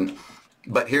important.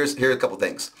 But here's a couple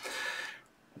things.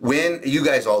 When, you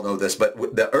guys all know this, but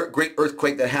the great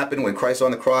earthquake that happened when Christ was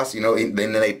on the cross, you know,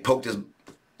 then they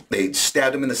they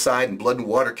stabbed him in the side and blood and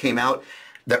water came out.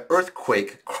 The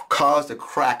earthquake caused a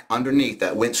crack underneath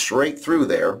that went straight through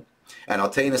there. And I'll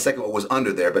tell you in a second what was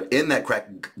under there. But in that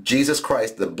crack, Jesus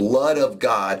Christ, the blood of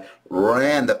God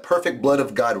ran, the perfect blood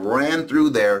of God ran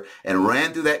through there and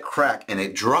ran through that crack, and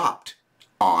it dropped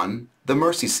on the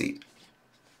mercy seat.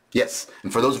 Yes,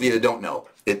 and for those of you that don't know,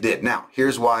 it did. Now,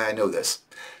 here's why I know this.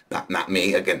 Not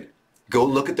me. Again, go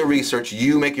look at the research.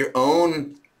 You make your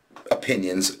own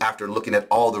opinions after looking at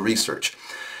all the research.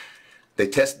 They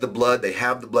tested the blood. They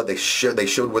have the blood. They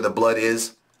showed where the blood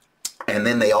is. And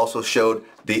then they also showed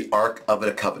the Ark of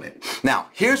the Covenant. Now,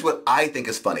 here's what I think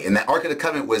is funny. And that Ark of the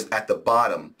Covenant was at the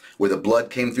bottom where the blood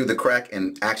came through the crack,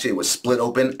 and actually it was split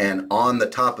open. And on the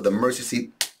top of the mercy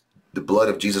seat, the blood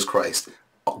of Jesus Christ,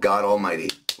 God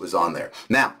Almighty, was on there.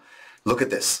 Now, look at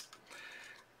this.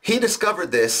 He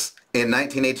discovered this in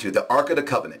 1982, the Ark of the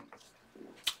Covenant.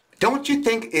 Don't you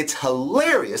think it's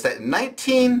hilarious that in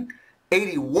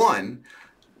 1981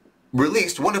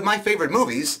 released one of my favorite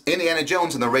movies, Indiana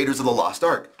Jones and the Raiders of the Lost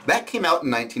Ark? That came out in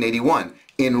 1981.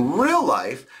 In real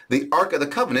life, the Ark of the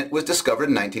Covenant was discovered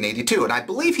in 1982, and I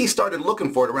believe he started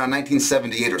looking for it around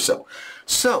 1978 or so.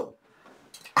 So,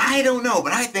 I don't know,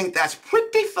 but I think that's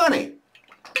pretty funny.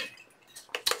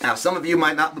 Now, some of you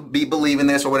might not be believing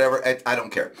this or whatever. I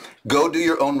don't care. Go do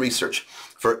your own research.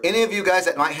 For any of you guys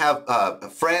that might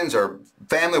have friends or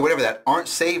family or whatever that aren't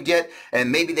saved yet,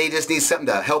 and maybe they just need something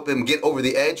to help them get over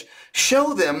the edge,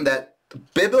 show them that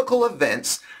biblical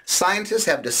events, scientists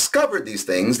have discovered these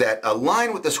things that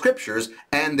align with the scriptures,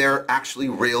 and they're actually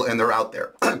real and they're out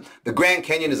there. The Grand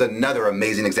Canyon is another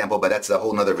amazing example, but that's a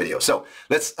whole nother video. So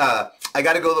let's, I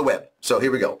got to go to the web. So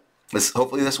here we go.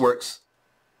 Hopefully this works.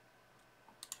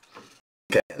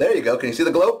 Okay, there you go. Can you see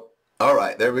the globe? All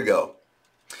right, there we go.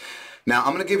 Now,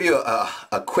 I'm going to give you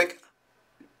a quick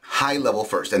high level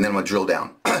first, and then I'm going to drill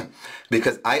down.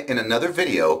 Because in another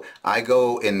video, I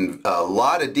go in a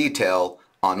lot of detail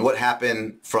on what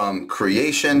happened from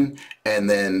creation, and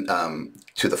then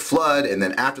to the flood, and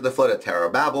then after the flood at Tower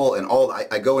of Babel, and all.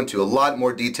 I go into a lot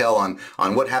more detail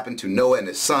on what happened to Noah and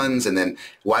his sons, and then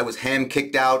why was Ham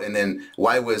kicked out, and then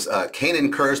why was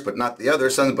Canaan cursed, but not the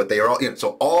other sons, but they are all, you know,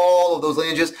 so all of those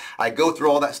lineages, I go through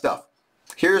all that stuff.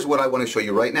 Here's what I want to show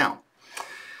you right now.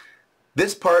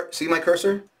 This part, see my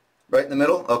cursor? Right in the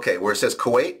middle? Okay, where it says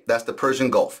Kuwait, that's the Persian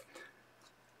Gulf.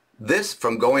 This,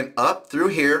 from going up through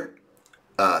here,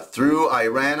 through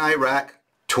Iran, Iraq,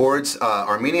 towards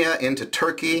Armenia, into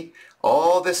Turkey,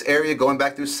 all this area going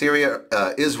back through Syria,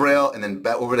 Israel, and then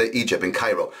back over to Egypt and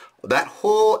Cairo. That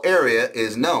whole area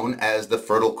is known as the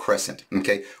Fertile Crescent,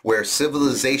 okay, where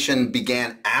civilization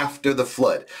began after the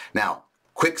flood. Now,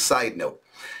 quick side note.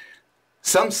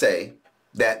 Some say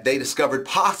that they discovered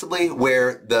possibly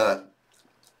where the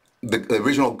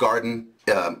original garden,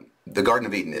 the Garden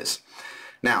of Eden is.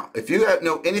 Now, if you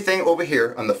know anything over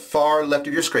here on the far left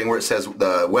of your screen where it says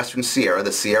the Western Sahara,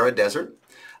 the Sahara Desert,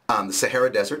 the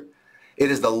Sahara Desert, it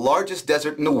is the largest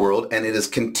desert in the world, and it is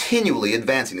continually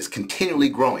advancing. It's continually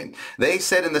growing. They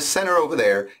said in the center over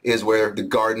there is where the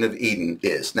Garden of Eden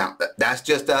is. Now, that's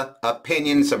just an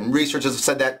opinion. Some researchers have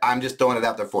said that. I'm just throwing it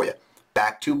out there for you.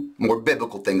 Back to more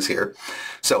biblical things here.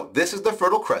 So this is the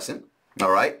Fertile Crescent,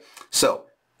 all right? So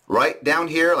right down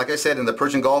here, like I said, in the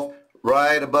Persian Gulf,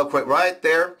 right above, right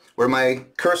there where my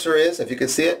cursor is, if you can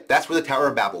see it, that's where the Tower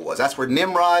of Babel was. That's where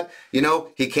Nimrod, you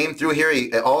know, he came through here,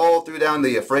 all through down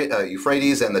the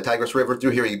Euphrates and the Tigris River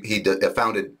through here, he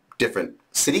founded different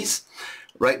cities.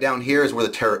 Right down here is where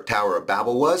the Tower of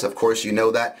Babel was. Of course, you know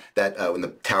that when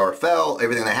the tower fell,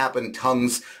 everything that happened,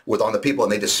 tongues was on the people,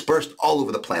 and they dispersed all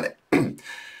over the planet.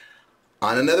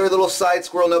 On another little side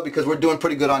squirrel note, because we're doing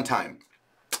pretty good on time.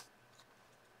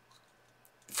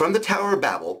 From the Tower of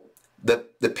Babel,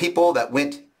 the people that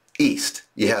went east,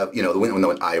 you have, you know, the one that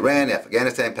went Iran,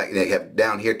 Afghanistan, you have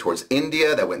down here towards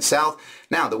India that went south.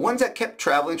 Now, the ones that kept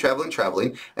traveling,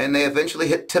 and they eventually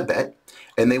hit Tibet,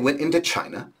 and they went into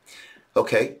China.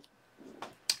 Okay,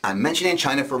 I'm mentioning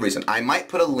China for a reason. I might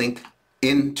put a link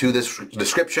into this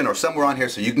description or somewhere on here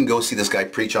so you can go see this guy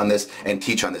preach on this and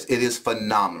teach on this. It is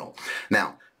phenomenal.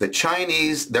 Now, the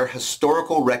Chinese, their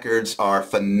historical records are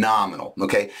phenomenal,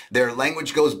 okay? Their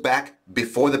language goes back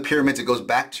before the pyramids. It goes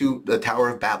back to the Tower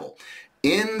of Babel.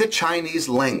 In the Chinese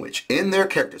language, in their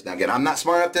characters. Now, again, I'm not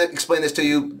smart enough to explain this to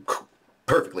you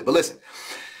perfectly, but listen.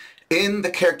 In the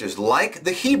characters, like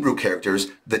the Hebrew characters,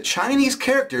 the Chinese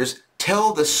characters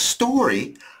tell the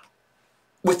story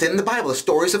within the Bible, the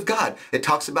stories of God. It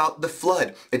talks about the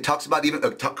flood. It talks about even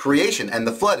creation and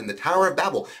the flood and the Tower of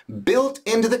Babel, built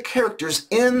into the characters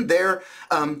in their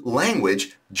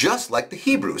language, just like the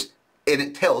Hebrews. And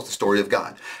it tells the story of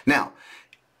God. Now,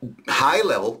 high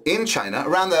level in China,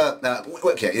 around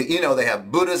okay, you know, they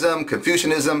have Buddhism,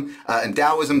 Confucianism, and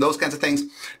Taoism, those kinds of things.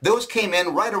 Those came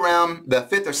in right around the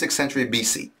 5th or 6th century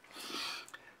BC.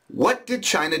 What did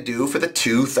China do for the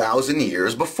 2,000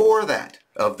 years before that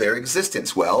of their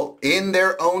existence? Well, in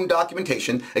their own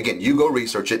documentation, again, you go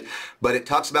research it, but it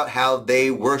talks about how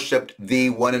they worshipped the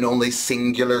one and only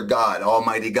singular God,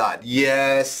 Almighty God.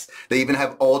 Yes, they even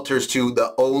have altars to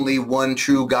the only one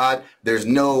true God. There's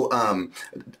no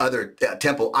other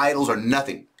temple idols or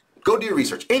nothing. Go do your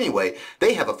research. Anyway,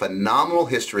 they have a phenomenal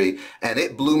history, and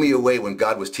it blew me away when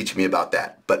God was teaching me about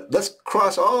that. But let's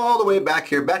cross all the way back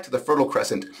here, back to the Fertile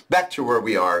Crescent, back to where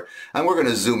we are, and we're going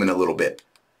to zoom in a little bit.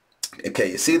 Okay,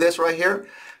 you see this right here?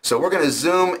 So we're going to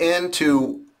zoom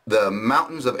into the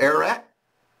mountains of Ararat,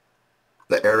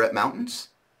 the Ararat Mountains.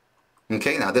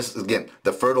 Okay, now this is, again,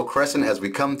 the Fertile Crescent as we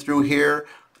come through here.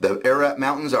 The Ararat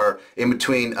Mountains are in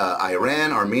between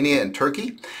Iran, Armenia, and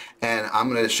Turkey. And I'm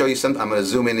going to show you something. I'm going to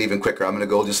zoom in even quicker. I'm going to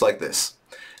go just like this.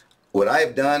 What I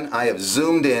have done, I have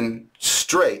zoomed in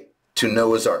straight to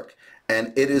Noah's Ark.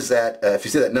 And it is that, if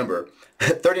you see that number,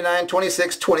 39,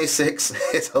 26, 26.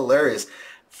 It's hilarious.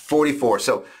 44.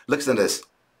 So listen to this.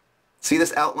 See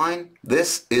this outline?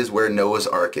 This is where Noah's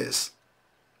Ark is.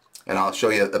 And I'll show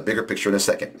you a bigger picture in a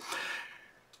second.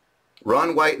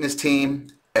 Ron White and his team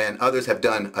and others have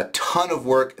done a ton of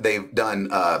work. They've done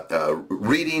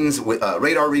readings,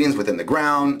 radar readings within the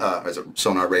ground, as a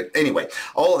sonar radar. Anyway,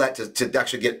 all of that to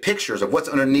actually get pictures of what's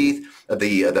underneath,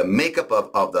 the makeup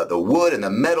of the wood and the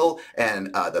metal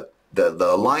and the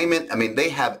alignment. I mean, they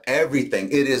have everything.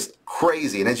 It is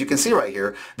crazy. And as you can see right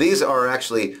here, these are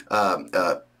actually,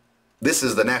 this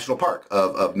is the national park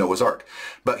of Noah's Ark.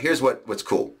 But here's what's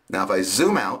cool. Now, if I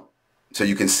zoom out so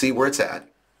you can see where it's at,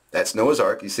 that's Noah's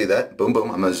Ark. You see that? Boom,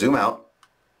 boom. I'm going to zoom out.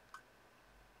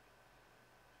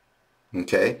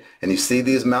 Okay. And you see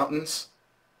these mountains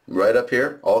right up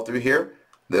here, all through here?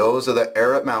 Those are the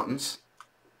Ararat Mountains.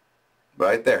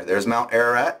 Right there. There's Mount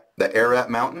Ararat, the Ararat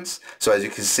Mountains. So as you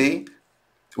can see,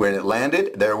 when it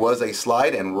landed, there was a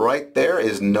slide, and right there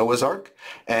is Noah's Ark.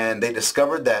 And they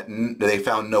discovered that they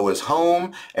found Noah's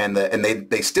home, and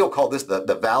they still call this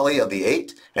the Valley of the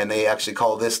Eight, and they actually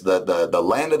call this the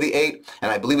Land of the Eight.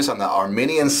 And I believe it's on the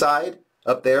Armenian side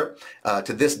up there.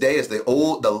 To this day is the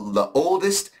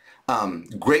oldest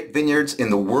grape vineyards in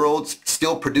the world,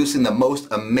 still producing the most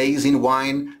amazing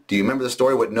wine. Do you remember the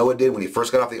story what Noah did when he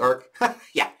first got off the ark?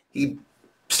 Yeah, he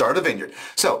start a vineyard.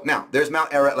 So now there's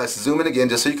Mount Ararat. Let's zoom in again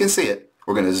just so you can see it.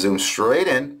 We're going to zoom straight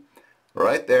in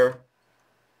right there.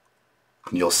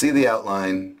 And you'll see the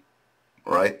outline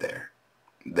right there.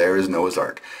 There is Noah's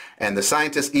Ark. And the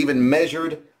scientists even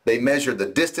measured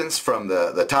the distance from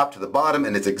the top to the bottom,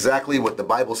 and it's exactly what the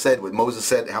Bible said, what Moses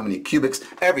said, how many cubits,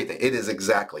 everything. It is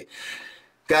exactly.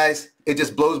 Guys, it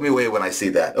just blows me away when I see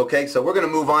that. Okay, so we're going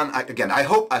to move on. Again, I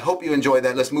hope you enjoyed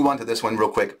that. Let's move on to this one real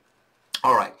quick.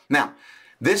 All right, now,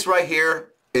 this right here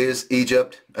is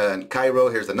Egypt and Cairo.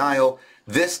 Here's the Nile.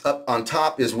 This up on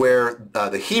top is where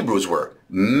the Hebrews were.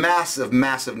 Massive,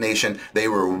 massive nation. They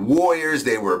were warriors.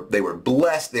 They were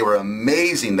blessed. They were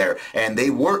amazing there. And they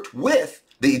worked with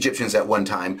the Egyptians at one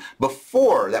time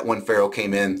before that one Pharaoh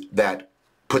came in that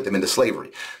put them into slavery.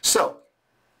 So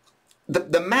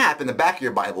the map in the back of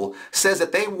your Bible says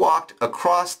that they walked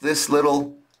across this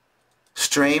little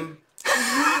stream,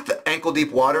 the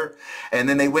ankle-deep water, and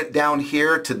then they went down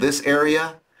here to this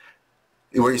area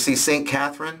where you see St.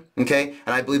 Catherine, okay?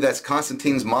 And I believe that's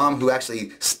Constantine's mom who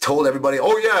actually told everybody,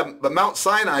 oh yeah, but Mount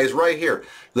Sinai is right here.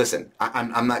 Listen,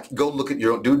 I'm not, go look at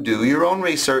your own, do your own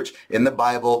research in the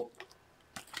Bible.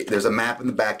 There's a map in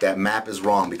the back. That map is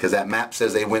wrong because that map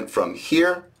says they went from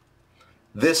here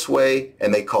this way,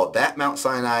 and they called that Mount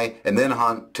Sinai, and then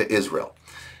on to Israel.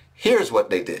 Here's what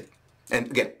they did. And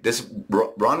again, this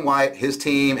Ron White, his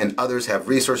team, and others have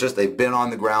researchers. They've been on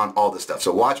the ground, all this stuff.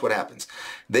 So watch what happens.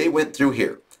 They went through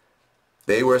here.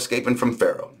 They were escaping from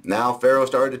Pharaoh. Now Pharaoh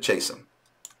started to chase them.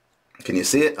 Can you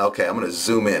see it? Okay, I'm going to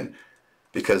zoom in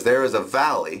because there is a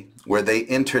valley where they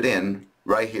entered in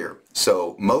right here.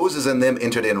 So Moses and them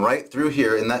entered in right through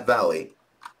here in that valley.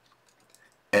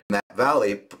 And that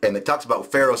valley, and it talks about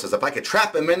Pharaoh says, if I could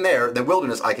trap him in there, the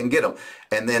wilderness, I can get him.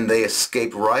 And then they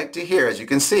escaped right to here, as you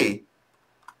can see.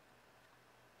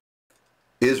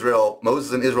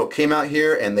 Moses and Israel came out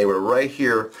here, and they were right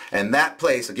here. And that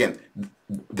place, again,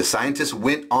 the scientists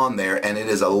went on there, and it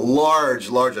is a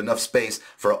large enough space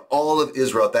for all of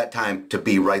Israel at that time to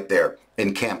be right there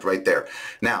encamped right there.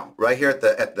 Now, right here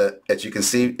as you can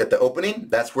see at the opening,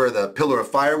 that's where the pillar of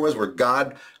fire was, where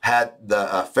God had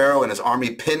the Pharaoh and his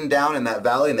army pinned down in that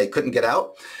valley, and they couldn't get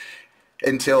out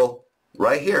until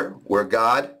right here, where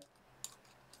God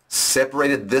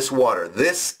separated this water.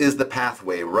 This is the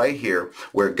pathway right here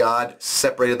where God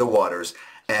separated the waters.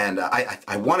 And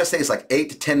I want to say it's like 8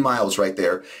 to 10 miles right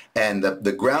there. And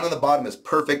the ground on the bottom is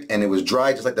perfect, and it was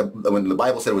dry, just like when the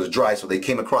Bible said it was dry, so they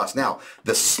came across. Now,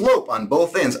 the slope on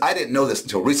both ends, I didn't know this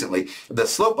until recently, the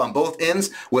slope on both ends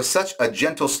was such a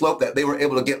gentle slope that they were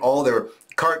able to get all their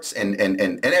carts and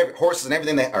horses and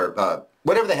everything,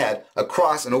 whatever they had,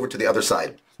 across and over to the other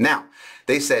side. Now,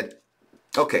 they said,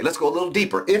 okay, let's go a little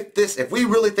deeper. If we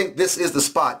really think this is the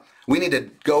spot, we need to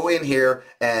go in here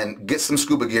and get some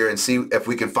scuba gear and see if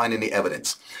we can find any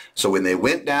evidence. So when they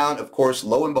went down, of course,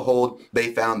 lo and behold,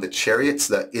 they found the chariots,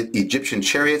 the Egyptian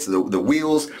chariots, the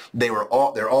wheels. They're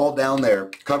all down there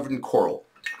covered in coral.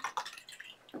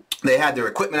 They had their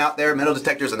equipment out there, metal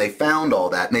detectors, and they found all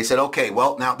that. And they said, okay,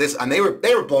 well, now this, and they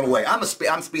were blown away. I'm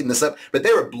speeding this up, but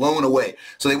they were blown away.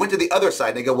 So they went to the other side,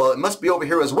 and they go, well, it must be over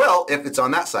here as well if it's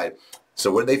on that side. So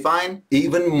what did they find?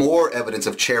 Even more evidence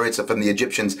of chariots from the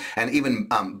Egyptians, and even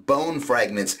bone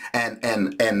fragments, and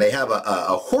they have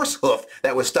a horse hoof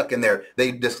that was stuck in there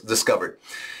they discovered.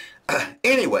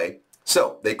 Anyway,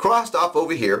 so they crossed off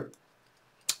over here.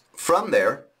 From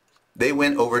there, they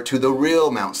went over to the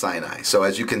real Mount Sinai. So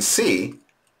as you can see,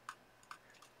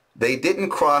 they didn't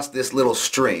cross this little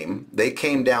stream. They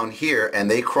came down here, and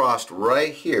they crossed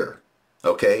right here.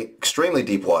 Okay, extremely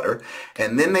deep water.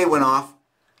 And then they went off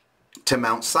to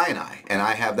Mount Sinai, and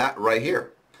I have that right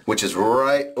here, which is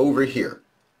right over here.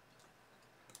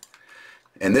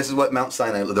 And this is what Mount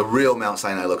Sinai, the real Mount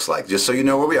Sinai, looks like. Just so you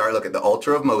know where we are, look at the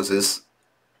altar of Moses.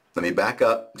 Let me back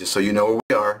up, just so you know where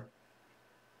we are.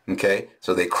 Okay,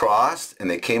 so they crossed, and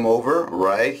they came over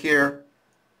right here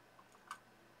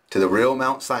to the real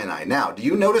Mount Sinai. Now, do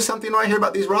you notice something right here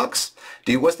about these rocks?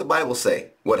 What's the Bible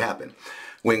say? What happened?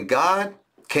 When God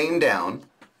came down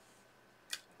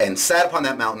and sat upon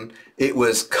that mountain, it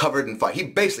was covered in fire. He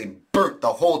basically burnt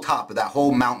the whole top of that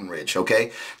whole mountain ridge,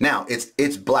 okay? Now,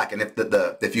 it's black, and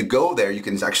if you go there, you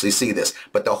can actually see this.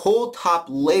 But the whole top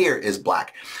layer is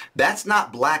black. That's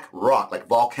not black rock, like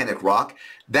volcanic rock.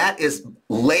 That is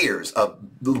layers of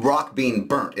rock being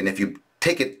burnt. And if you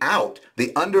take it out,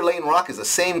 the underlying rock is the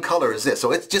same color as this.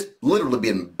 So it's just literally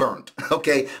being burnt,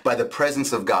 okay, by the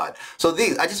presence of God. So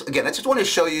these, I just want to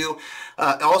show you.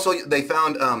 Also, they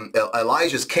found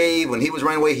Elijah's cave. When he was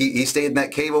running away, he stayed in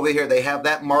that cave over here. They have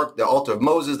that marked, the altar of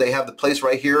Moses. They have the place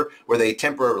right here where they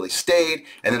temporarily stayed.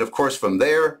 And then, of course, from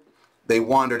there, they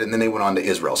wandered, and then they went on to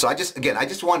Israel. So I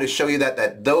just wanted to show you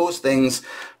that those things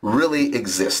really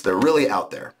exist. They're really out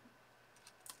there.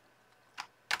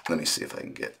 Let me see if I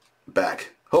can get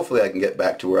back. Hopefully I can get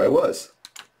back to where I was.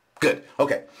 Good.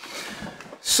 Okay.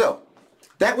 So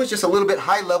that was just a little bit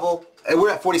high level.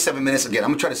 We're at 47 minutes again. I'm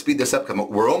going to try to speed this up because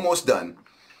we're almost done.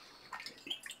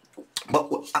 But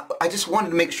I just wanted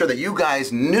to make sure that you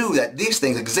guys knew that these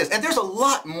things exist. And there's a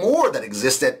lot more that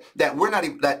exists that we're not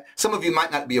even, that some of you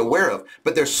might not be aware of.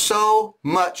 But there's so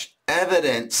much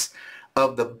evidence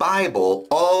of the Bible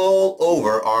all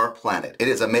over our planet. It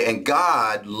is amazing. And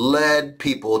God led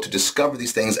people to discover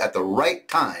these things at the right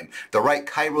time, the right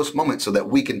Kairos moment, so that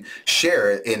we can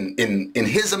share in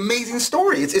His amazing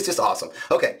story. It's just awesome.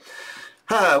 Okay.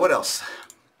 What else?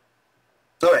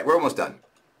 All right, we're almost done.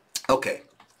 Okay.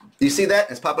 You see that?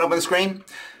 It's popping up on the screen.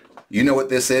 You know what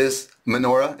this is.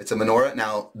 Menorah. It's a menorah.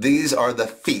 Now, these are the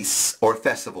feasts or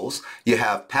festivals. You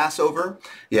have Passover.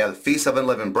 You have the Feast of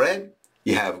Unleavened Bread.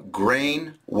 You have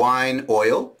grain, wine,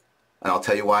 oil, and I'll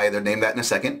tell you why they're named that in a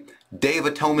second. Day of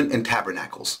Atonement and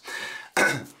Tabernacles.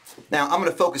 Now, I'm going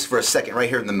to focus for a second right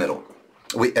here in the middle.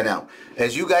 Now,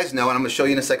 as you guys know, and I'm going to show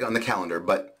you in a second on the calendar,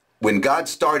 but when God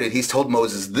started, He's told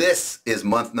Moses, this is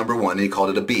month number 1, and He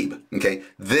called it Abib. Okay,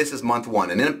 this is month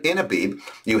 1, and in Abib,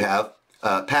 you have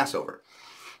Passover.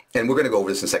 And we're going to go over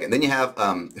this in a second. Then you have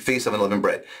Feast of Unleavened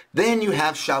Bread. Then you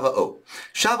have Shavuot.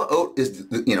 Shavuot is,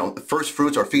 the first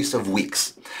fruits or Feast of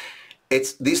Weeks.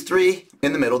 It's these three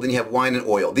in the middle. Then you have wine and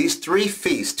oil. These three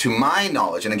feasts, to my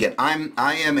knowledge, and again,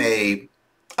 I am a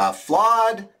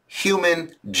flawed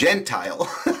human Gentile,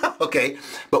 okay?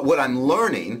 But what I'm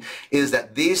learning is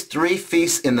that these three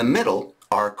feasts in the middle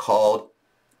are called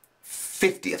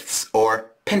 50ths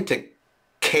or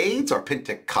Pentacades or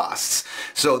Pentecosts.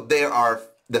 So there are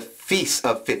the feasts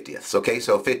of 50ths, okay?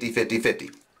 So 50, 50,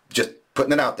 50. Just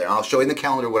putting it out there. I'll show you in the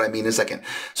calendar what I mean in a second.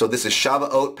 So this is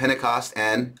Shavuot, Pentecost,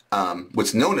 and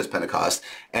what's known as Pentecost,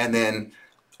 and then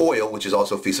oil, which is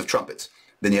also Feast of Trumpets.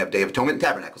 Then you have Day of Atonement and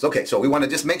Tabernacles. Okay, so we want to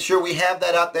just make sure we have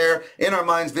that out there in our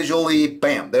minds visually.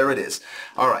 Bam, there it is.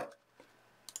 All right.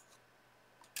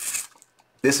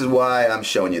 This is why I'm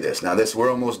showing you this. Now we're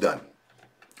almost done.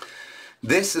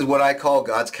 This is what I call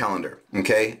God's calendar.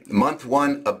 Okay, month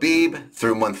 1, Abib,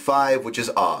 through month 5, which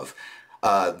is Av.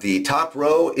 The top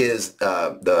row is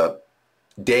the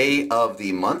day of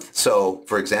the month. So,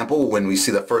 for example, when we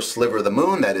see the first sliver of the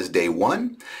moon, that is day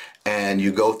 1. And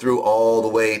you go through all the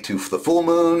way to the full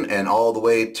moon and all the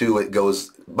way to it goes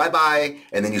bye-bye.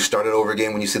 And then you start it over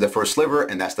again when you see the first sliver,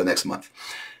 and that's the next month.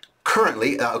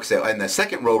 Currently, and the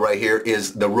second row right here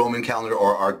is the Roman calendar,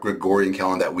 or our Gregorian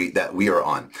calendar that we are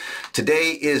on.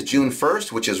 Today is June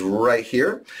 1st, which is right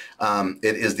here.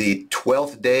 It is the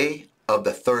 12th day of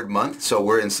the 3rd month. So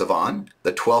we're in Sivan,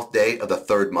 the 12th day of the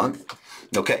 3rd month.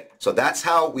 Okay, so that's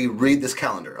how we read this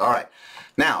calendar. All right.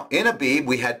 Now, in Abib,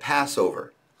 we had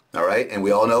Passover. All right, and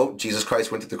we all know Jesus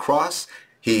Christ went to the cross.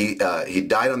 He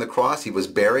died on the cross. He was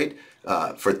buried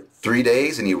for 3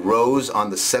 days, and he rose on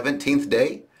the 17th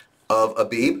day of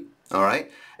Abib. All right,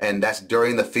 and that's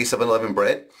during the Feast of Unleavened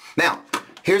Bread. Now,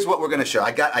 here's what we're going to show.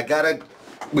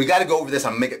 We got to go over this.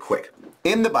 I'm gonna make it quick.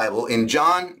 In the Bible, in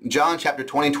John chapter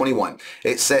 20, 21,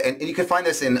 it said, and you can find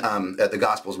this in the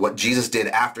Gospels, what Jesus did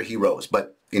after he rose.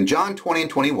 But in John 20 and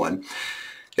 21,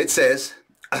 it says,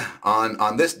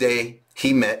 on this day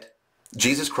he met,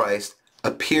 Jesus Christ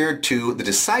appeared to the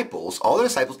disciples, all the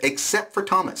disciples except for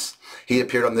Thomas. He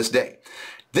appeared on this day.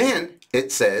 Then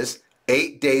it says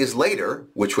 8 days later,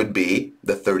 which would be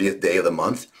the 30th day of the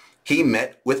month, he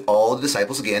met with all the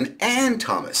disciples again and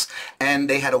Thomas. And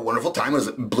they had a wonderful time.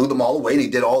 It blew them all away, and he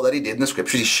did all that he did in the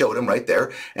scriptures. He showed them right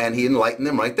there, and he enlightened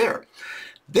them right there.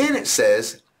 Then it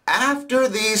says, after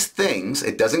these things,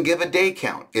 it doesn't give a day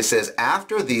count. It says,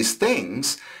 after these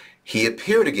things, he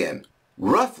appeared again,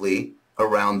 roughly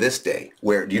around this day.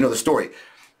 Where, do you know the story?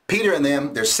 Peter and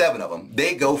them, there's 7 of them,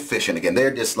 they go fishing again.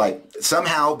 They're just like,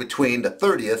 somehow between the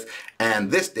 30th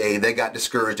and this day, they got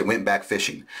discouraged and went back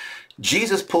fishing.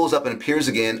 Jesus pulls up and appears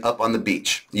again up on the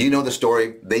beach. You know the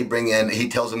story. They bring in, he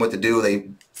tells them what to do. They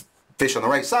fish on the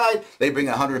right side. They bring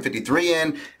 153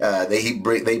 in.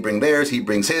 They bring theirs. He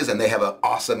brings his, and they have an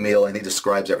awesome meal, and he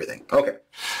describes everything. Okay.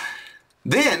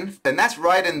 Then, and that's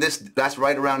right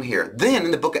around here. Then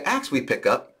in the book of Acts we pick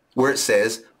up where it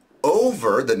says,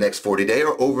 over the next 40 day,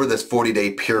 or over this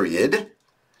 40-day period,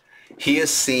 he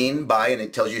is seen by, and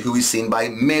it tells you who he's seen by,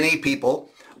 many people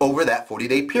over that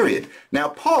 40-day period. Now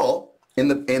Paul, in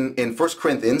 1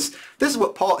 Corinthians, this is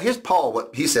what Paul, here's Paul,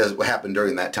 what he says what happened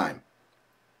during that time.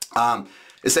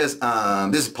 It says,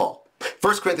 this is Paul,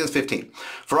 1 Corinthians 15.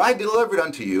 For I delivered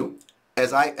unto you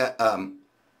as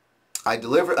I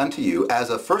delivered unto you as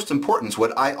of first importance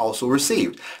what I also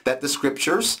received, that the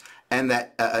scriptures and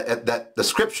that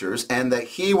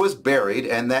he was buried,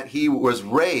 and that he was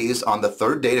raised on the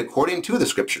 3rd day according to the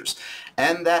scriptures,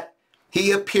 and that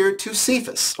he appeared to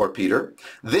Cephas, or Peter,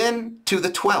 then to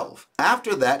the 12.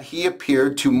 After that he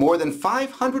appeared to more than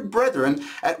 500 brethren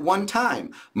at one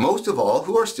time, most of all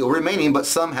who are still remaining, but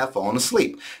some have fallen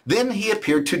asleep. Then he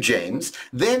appeared to James.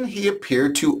 Then he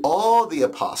appeared to all the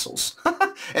apostles.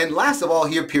 And last of all,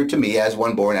 he appeared to me as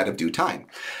one born out of due time.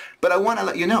 But I want to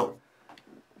let you know,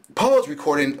 Paul is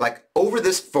recording, like, over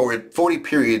this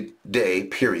 40 day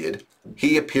period,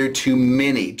 he appeared to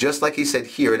many, just like he said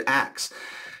here in Acts.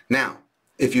 Now,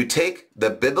 if you take the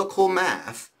biblical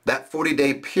math, that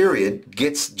 40-day period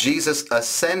gets Jesus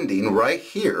ascending right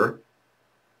here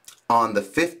on the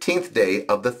 15th day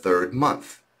of the 3rd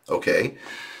month, okay?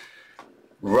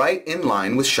 Right in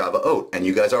line with Shavuot. And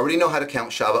you guys already know how to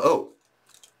count Shavuot.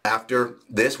 After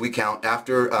this, we count,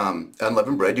 after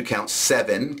unleavened bread, you count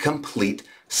 7 complete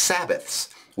Sabbaths,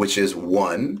 which is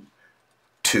 1,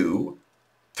 2,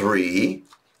 3,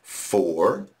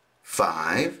 4,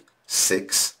 5,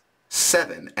 6,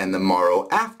 7. And the morrow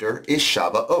after is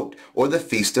Shavuot, or the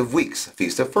Feast of Weeks,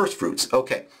 Feast of First Fruits.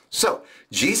 Okay, so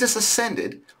Jesus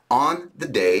ascended on the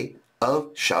day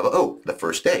of Shavuot, the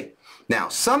first day. Now,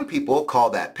 some people call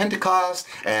that Pentecost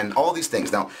and all these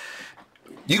things. Now,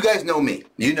 you guys know me.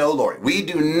 You know Lori.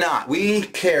 We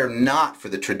care not for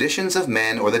the traditions of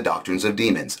men or the doctrines of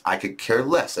demons. I could care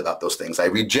less about those things. I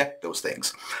reject those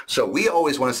things. So we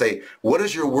always want to say, what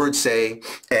does your word say?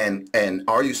 And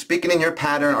are you speaking in your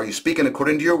pattern? Are you speaking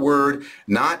according to your word?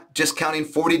 Not just counting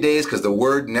 40 days, because the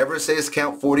word never says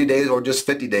count 40 days or just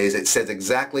 50 days. It says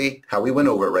exactly how we went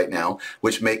over it right now,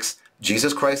 which makes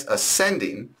Jesus Christ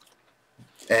ascending.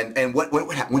 And what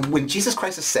happened? When Jesus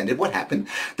Christ ascended, what happened?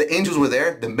 The angels were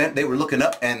there, the men, they were looking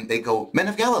up, and they go, men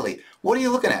of Galilee, what are you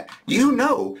looking at? You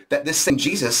know that this same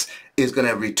Jesus is going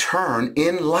to return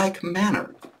in like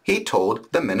manner. He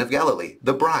told the men of Galilee,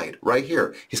 the bride, right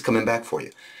here. He's coming back for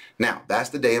you. Now, that's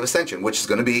the day of ascension, which is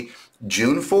going to be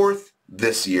June 4th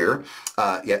this year.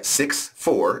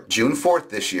 6/4, June 4th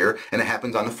this year, and it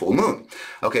happens on the full moon.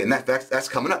 Okay, and that's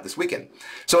coming up this weekend.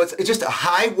 So it's just a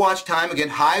high watch time. Again,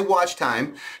 high watch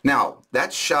time. Now,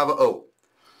 that's Shavuot.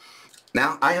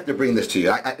 Now, I have to bring this to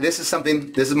you. This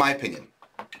is my opinion.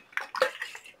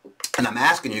 And I'm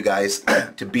asking you guys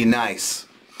to be nice.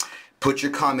 Put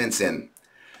your comments in.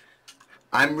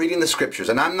 I'm reading the scriptures,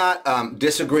 and I'm not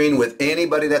disagreeing with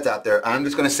anybody that's out there. I'm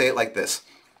just going to say it like this.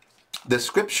 The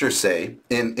scriptures say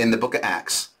in the book of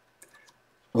Acts,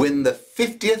 when the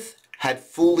 50th had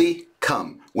fully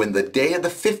come, when the day of the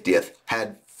 50th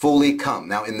had fully come.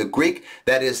 Now in the Greek,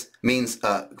 that means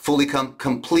fully come,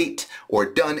 complete or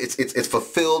done. It's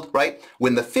fulfilled, right?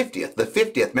 When the 50th,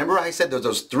 remember I said there's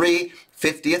those 3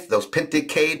 50th, those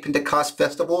Pentecost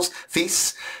festivals,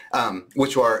 feasts,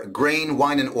 which are grain,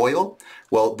 wine, and oil.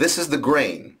 Well, this is the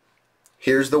grain.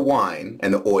 Here's the wine,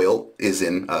 and the oil is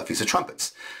in Feast of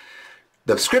Trumpets.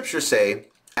 The scriptures say,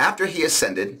 after he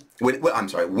ascended,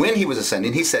 when he was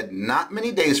ascending, he said, not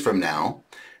many days from now,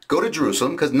 go to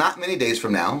Jerusalem, because not many days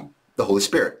from now, the Holy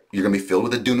Spirit, you're going to be filled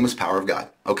with the dunamis power of God.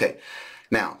 Okay,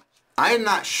 now, I am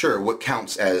not sure what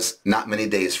counts as not many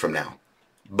days from now,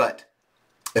 but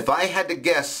if I had to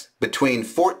guess between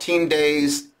 14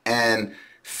 days and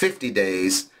 50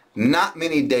 days, not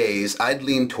many days, I'd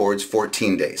lean towards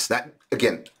 14 days. That,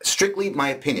 again, strictly my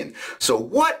opinion. So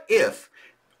what if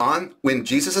when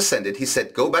Jesus ascended, he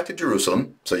said, go back to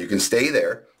Jerusalem, so you can stay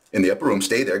there, in the upper room,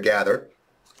 stay there, gather,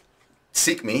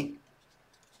 seek me,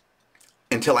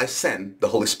 until I send the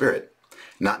Holy Spirit,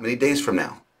 not many days from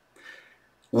now.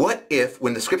 What if,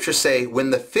 when the scriptures say,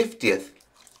 when the 50th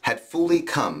had fully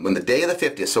come, when the day of the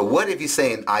 50th, so what if he's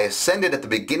saying, I ascended at the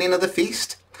beginning of the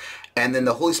feast, and then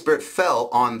the Holy Spirit fell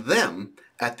on them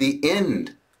at the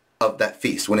end of that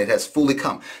feast, when it has fully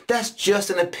come. That's just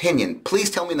an opinion.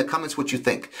 Please tell me in the comments what you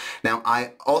think. Now,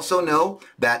 I also know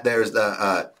that there's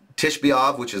the Tish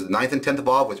B'Av, which is the 9th and 10th of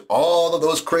Av, which all of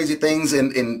those crazy things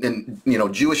in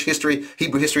Jewish history,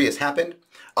 Hebrew history has happened.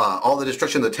 All the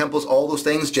destruction of the temples, all those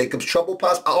things, Jacob's trouble,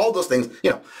 all those things,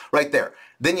 right there.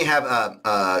 Then you have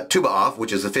Tu B'Av,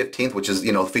 which is the 15th, which is,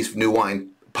 the Feast of New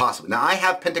Wine, possibly. Now, I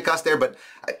have Pentecost there, but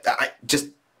I just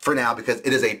for now, because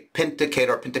it is a Pentecate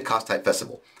or Pentecost type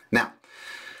festival. Now,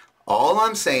 all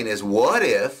I'm saying is, what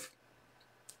if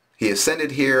he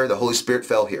ascended here, the Holy Spirit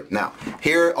fell here? Now,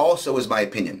 here also is my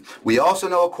opinion. We also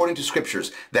know, according to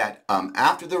scriptures, that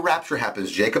after the rapture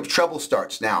happens, Jacob's trouble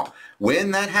starts. Now,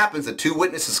 when that happens, the 2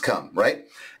 witnesses come, right?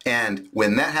 And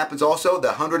when that happens also, the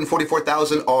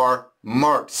 144,000 are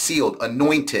marked, sealed,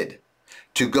 anointed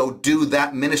to go do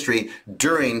that ministry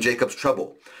during Jacob's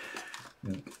trouble.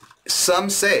 Some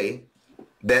say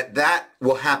that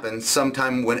will happen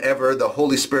sometime whenever the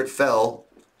Holy Spirit fell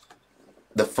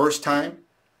the first time,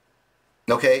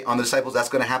 okay, on the disciples. That's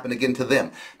going to happen again to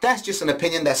them. That's just an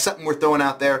opinion. That's something we're throwing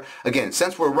out there. Again,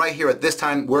 since we're right here at this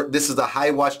time, this is the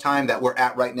high watch time that we're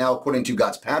at right now according to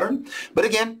God's pattern. But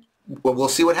again, we'll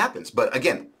see what happens. But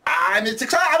again, I'm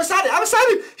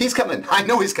excited. He's coming. I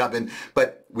know he's coming.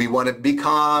 But we want to be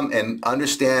calm and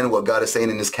understand what God is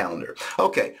saying in his calendar.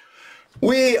 Okay,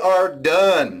 we are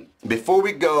done. Before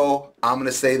we go, I'm going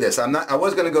to say this. I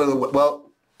was going to go to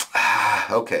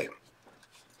the, okay.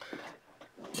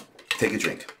 Take a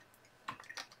drink.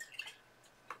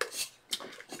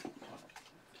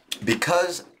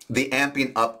 Because the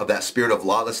amping up of that spirit of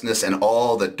lawlessness and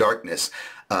all the darkness,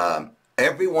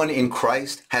 everyone in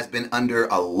Christ has been under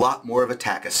a lot more of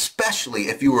attack, especially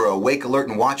if you are awake, alert,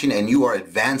 and watching, and you are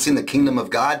advancing the kingdom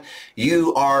of God.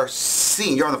 You are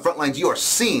seeing, you're on the front lines, you are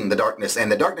seeing the darkness,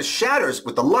 and the darkness shatters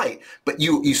with the light, but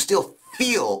you still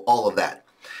feel all of that.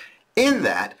 In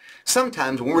that,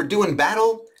 sometimes when we're doing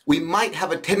battle, we might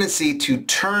have a tendency to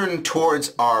turn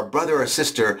towards our brother or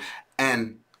sister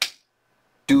and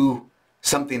do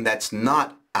something that's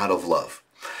not out of love.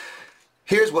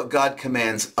 Here's what God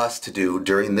commands us to do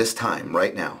during this time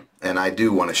right now, and I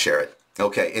do want to share it.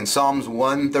 Okay, in Psalms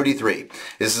 133,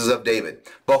 this is of David.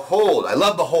 Behold, I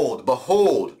love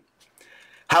behold,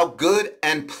 how good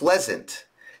and pleasant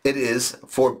it is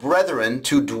for brethren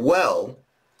to dwell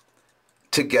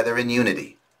together in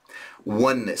unity.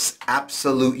 Oneness,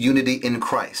 absolute unity in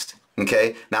Christ.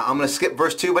 Okay, now I'm going to skip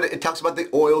verse 2, but it talks about the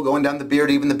oil going down the beard,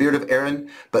 even the beard of Aaron.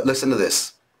 But listen to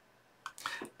this.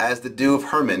 As the dew of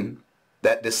Hermon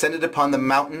that descended upon the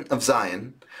mountain of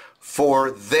Zion,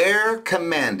 for there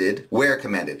commanded,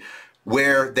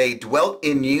 where they dwelt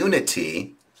in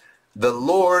unity, the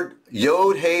Lord,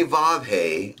 Yod He Vav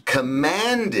He,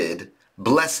 commanded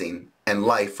blessing and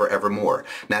life forevermore.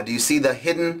 Now, do you see the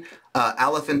hidden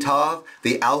Aleph and Tav,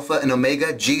 the Alpha and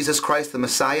Omega, Jesus Christ the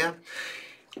Messiah,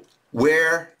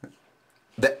 where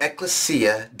the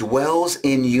ecclesia dwells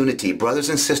in unity, brothers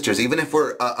and sisters, even if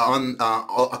we're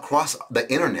across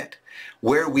the internet,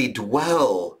 where we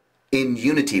dwell in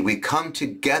unity, we come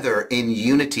together in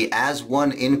unity as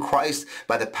one in Christ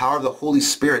by the power of the Holy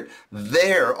Spirit.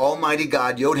 There, Almighty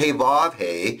God, Yod-Heh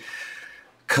Vav-Heh,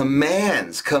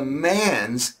 commands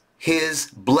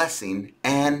his blessing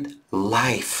and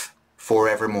life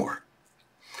forevermore.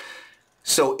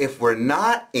 So if we're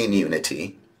not in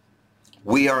unity,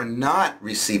 we are not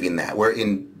receiving that. We're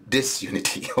in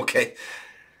disunity, okay?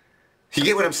 You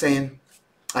get what I'm saying?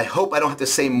 I hope I don't have to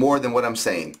say more than what I'm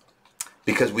saying,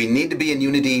 because we need to be in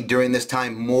unity during this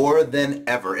time more than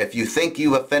ever. If you think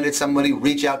you offended somebody,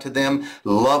 reach out to them,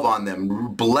 love on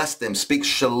them, bless them, speak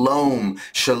shalom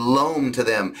to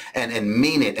them, and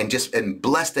mean it, and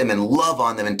bless them and love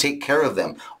on them and take care of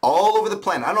them. All over the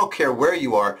planet, I don't care where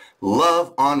you are,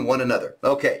 love on one another.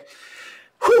 Okay.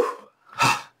 Whew.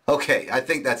 Okay, I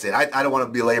think that's it. I don't want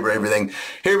to belabor everything.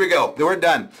 Here we go. We're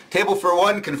done. Table for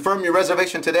one, confirm your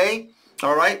reservation today.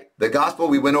 All right, the gospel,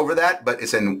 we went over that, but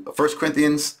it's in 1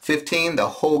 Corinthians 15, the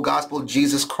whole gospel,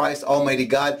 Jesus Christ, Almighty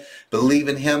God, believe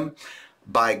in him.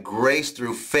 By grace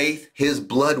through faith, his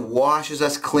blood washes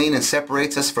us clean and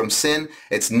separates us from sin.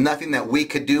 It's nothing that we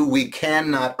could do. We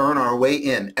cannot earn our way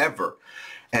in, ever.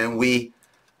 And we,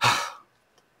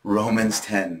 Romans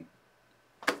 10,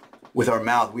 with our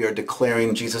mouth, we are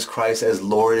declaring Jesus Christ as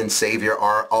Lord and Savior,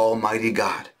 our Almighty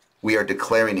God. We are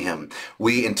declaring him.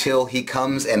 Until he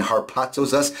comes and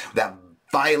harpazos us, that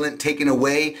violent taking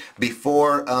away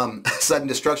before sudden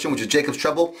destruction, which is Jacob's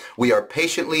trouble, we are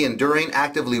patiently enduring,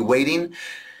 actively waiting.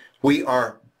 We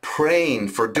are praying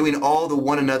for doing all the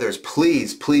one another's.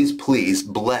 Please, please, please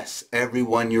bless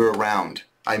everyone you're around.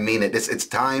 I mean it. It's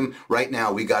time right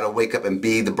now. We got to wake up and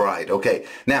be the bride. Okay,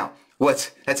 now,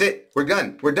 that's it. We're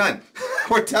done. We're done.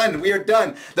 We're done. We are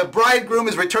done. The bridegroom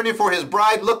is returning for his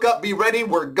bride. Look up, be ready.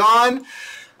 We're gone.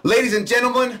 Ladies and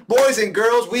gentlemen, boys and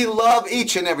girls, we love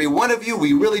each and every one of you.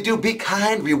 We really do. Be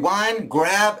kind, rewind,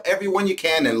 grab everyone you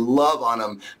can and love on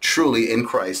them truly in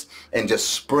Christ, and just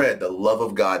spread the love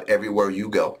of God everywhere you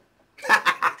go.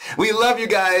 We love you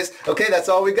guys. Okay, that's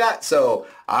all we got. So,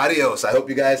 adios. I hope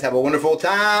you guys have a wonderful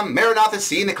time. Maranatha,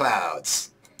 see you in the clouds.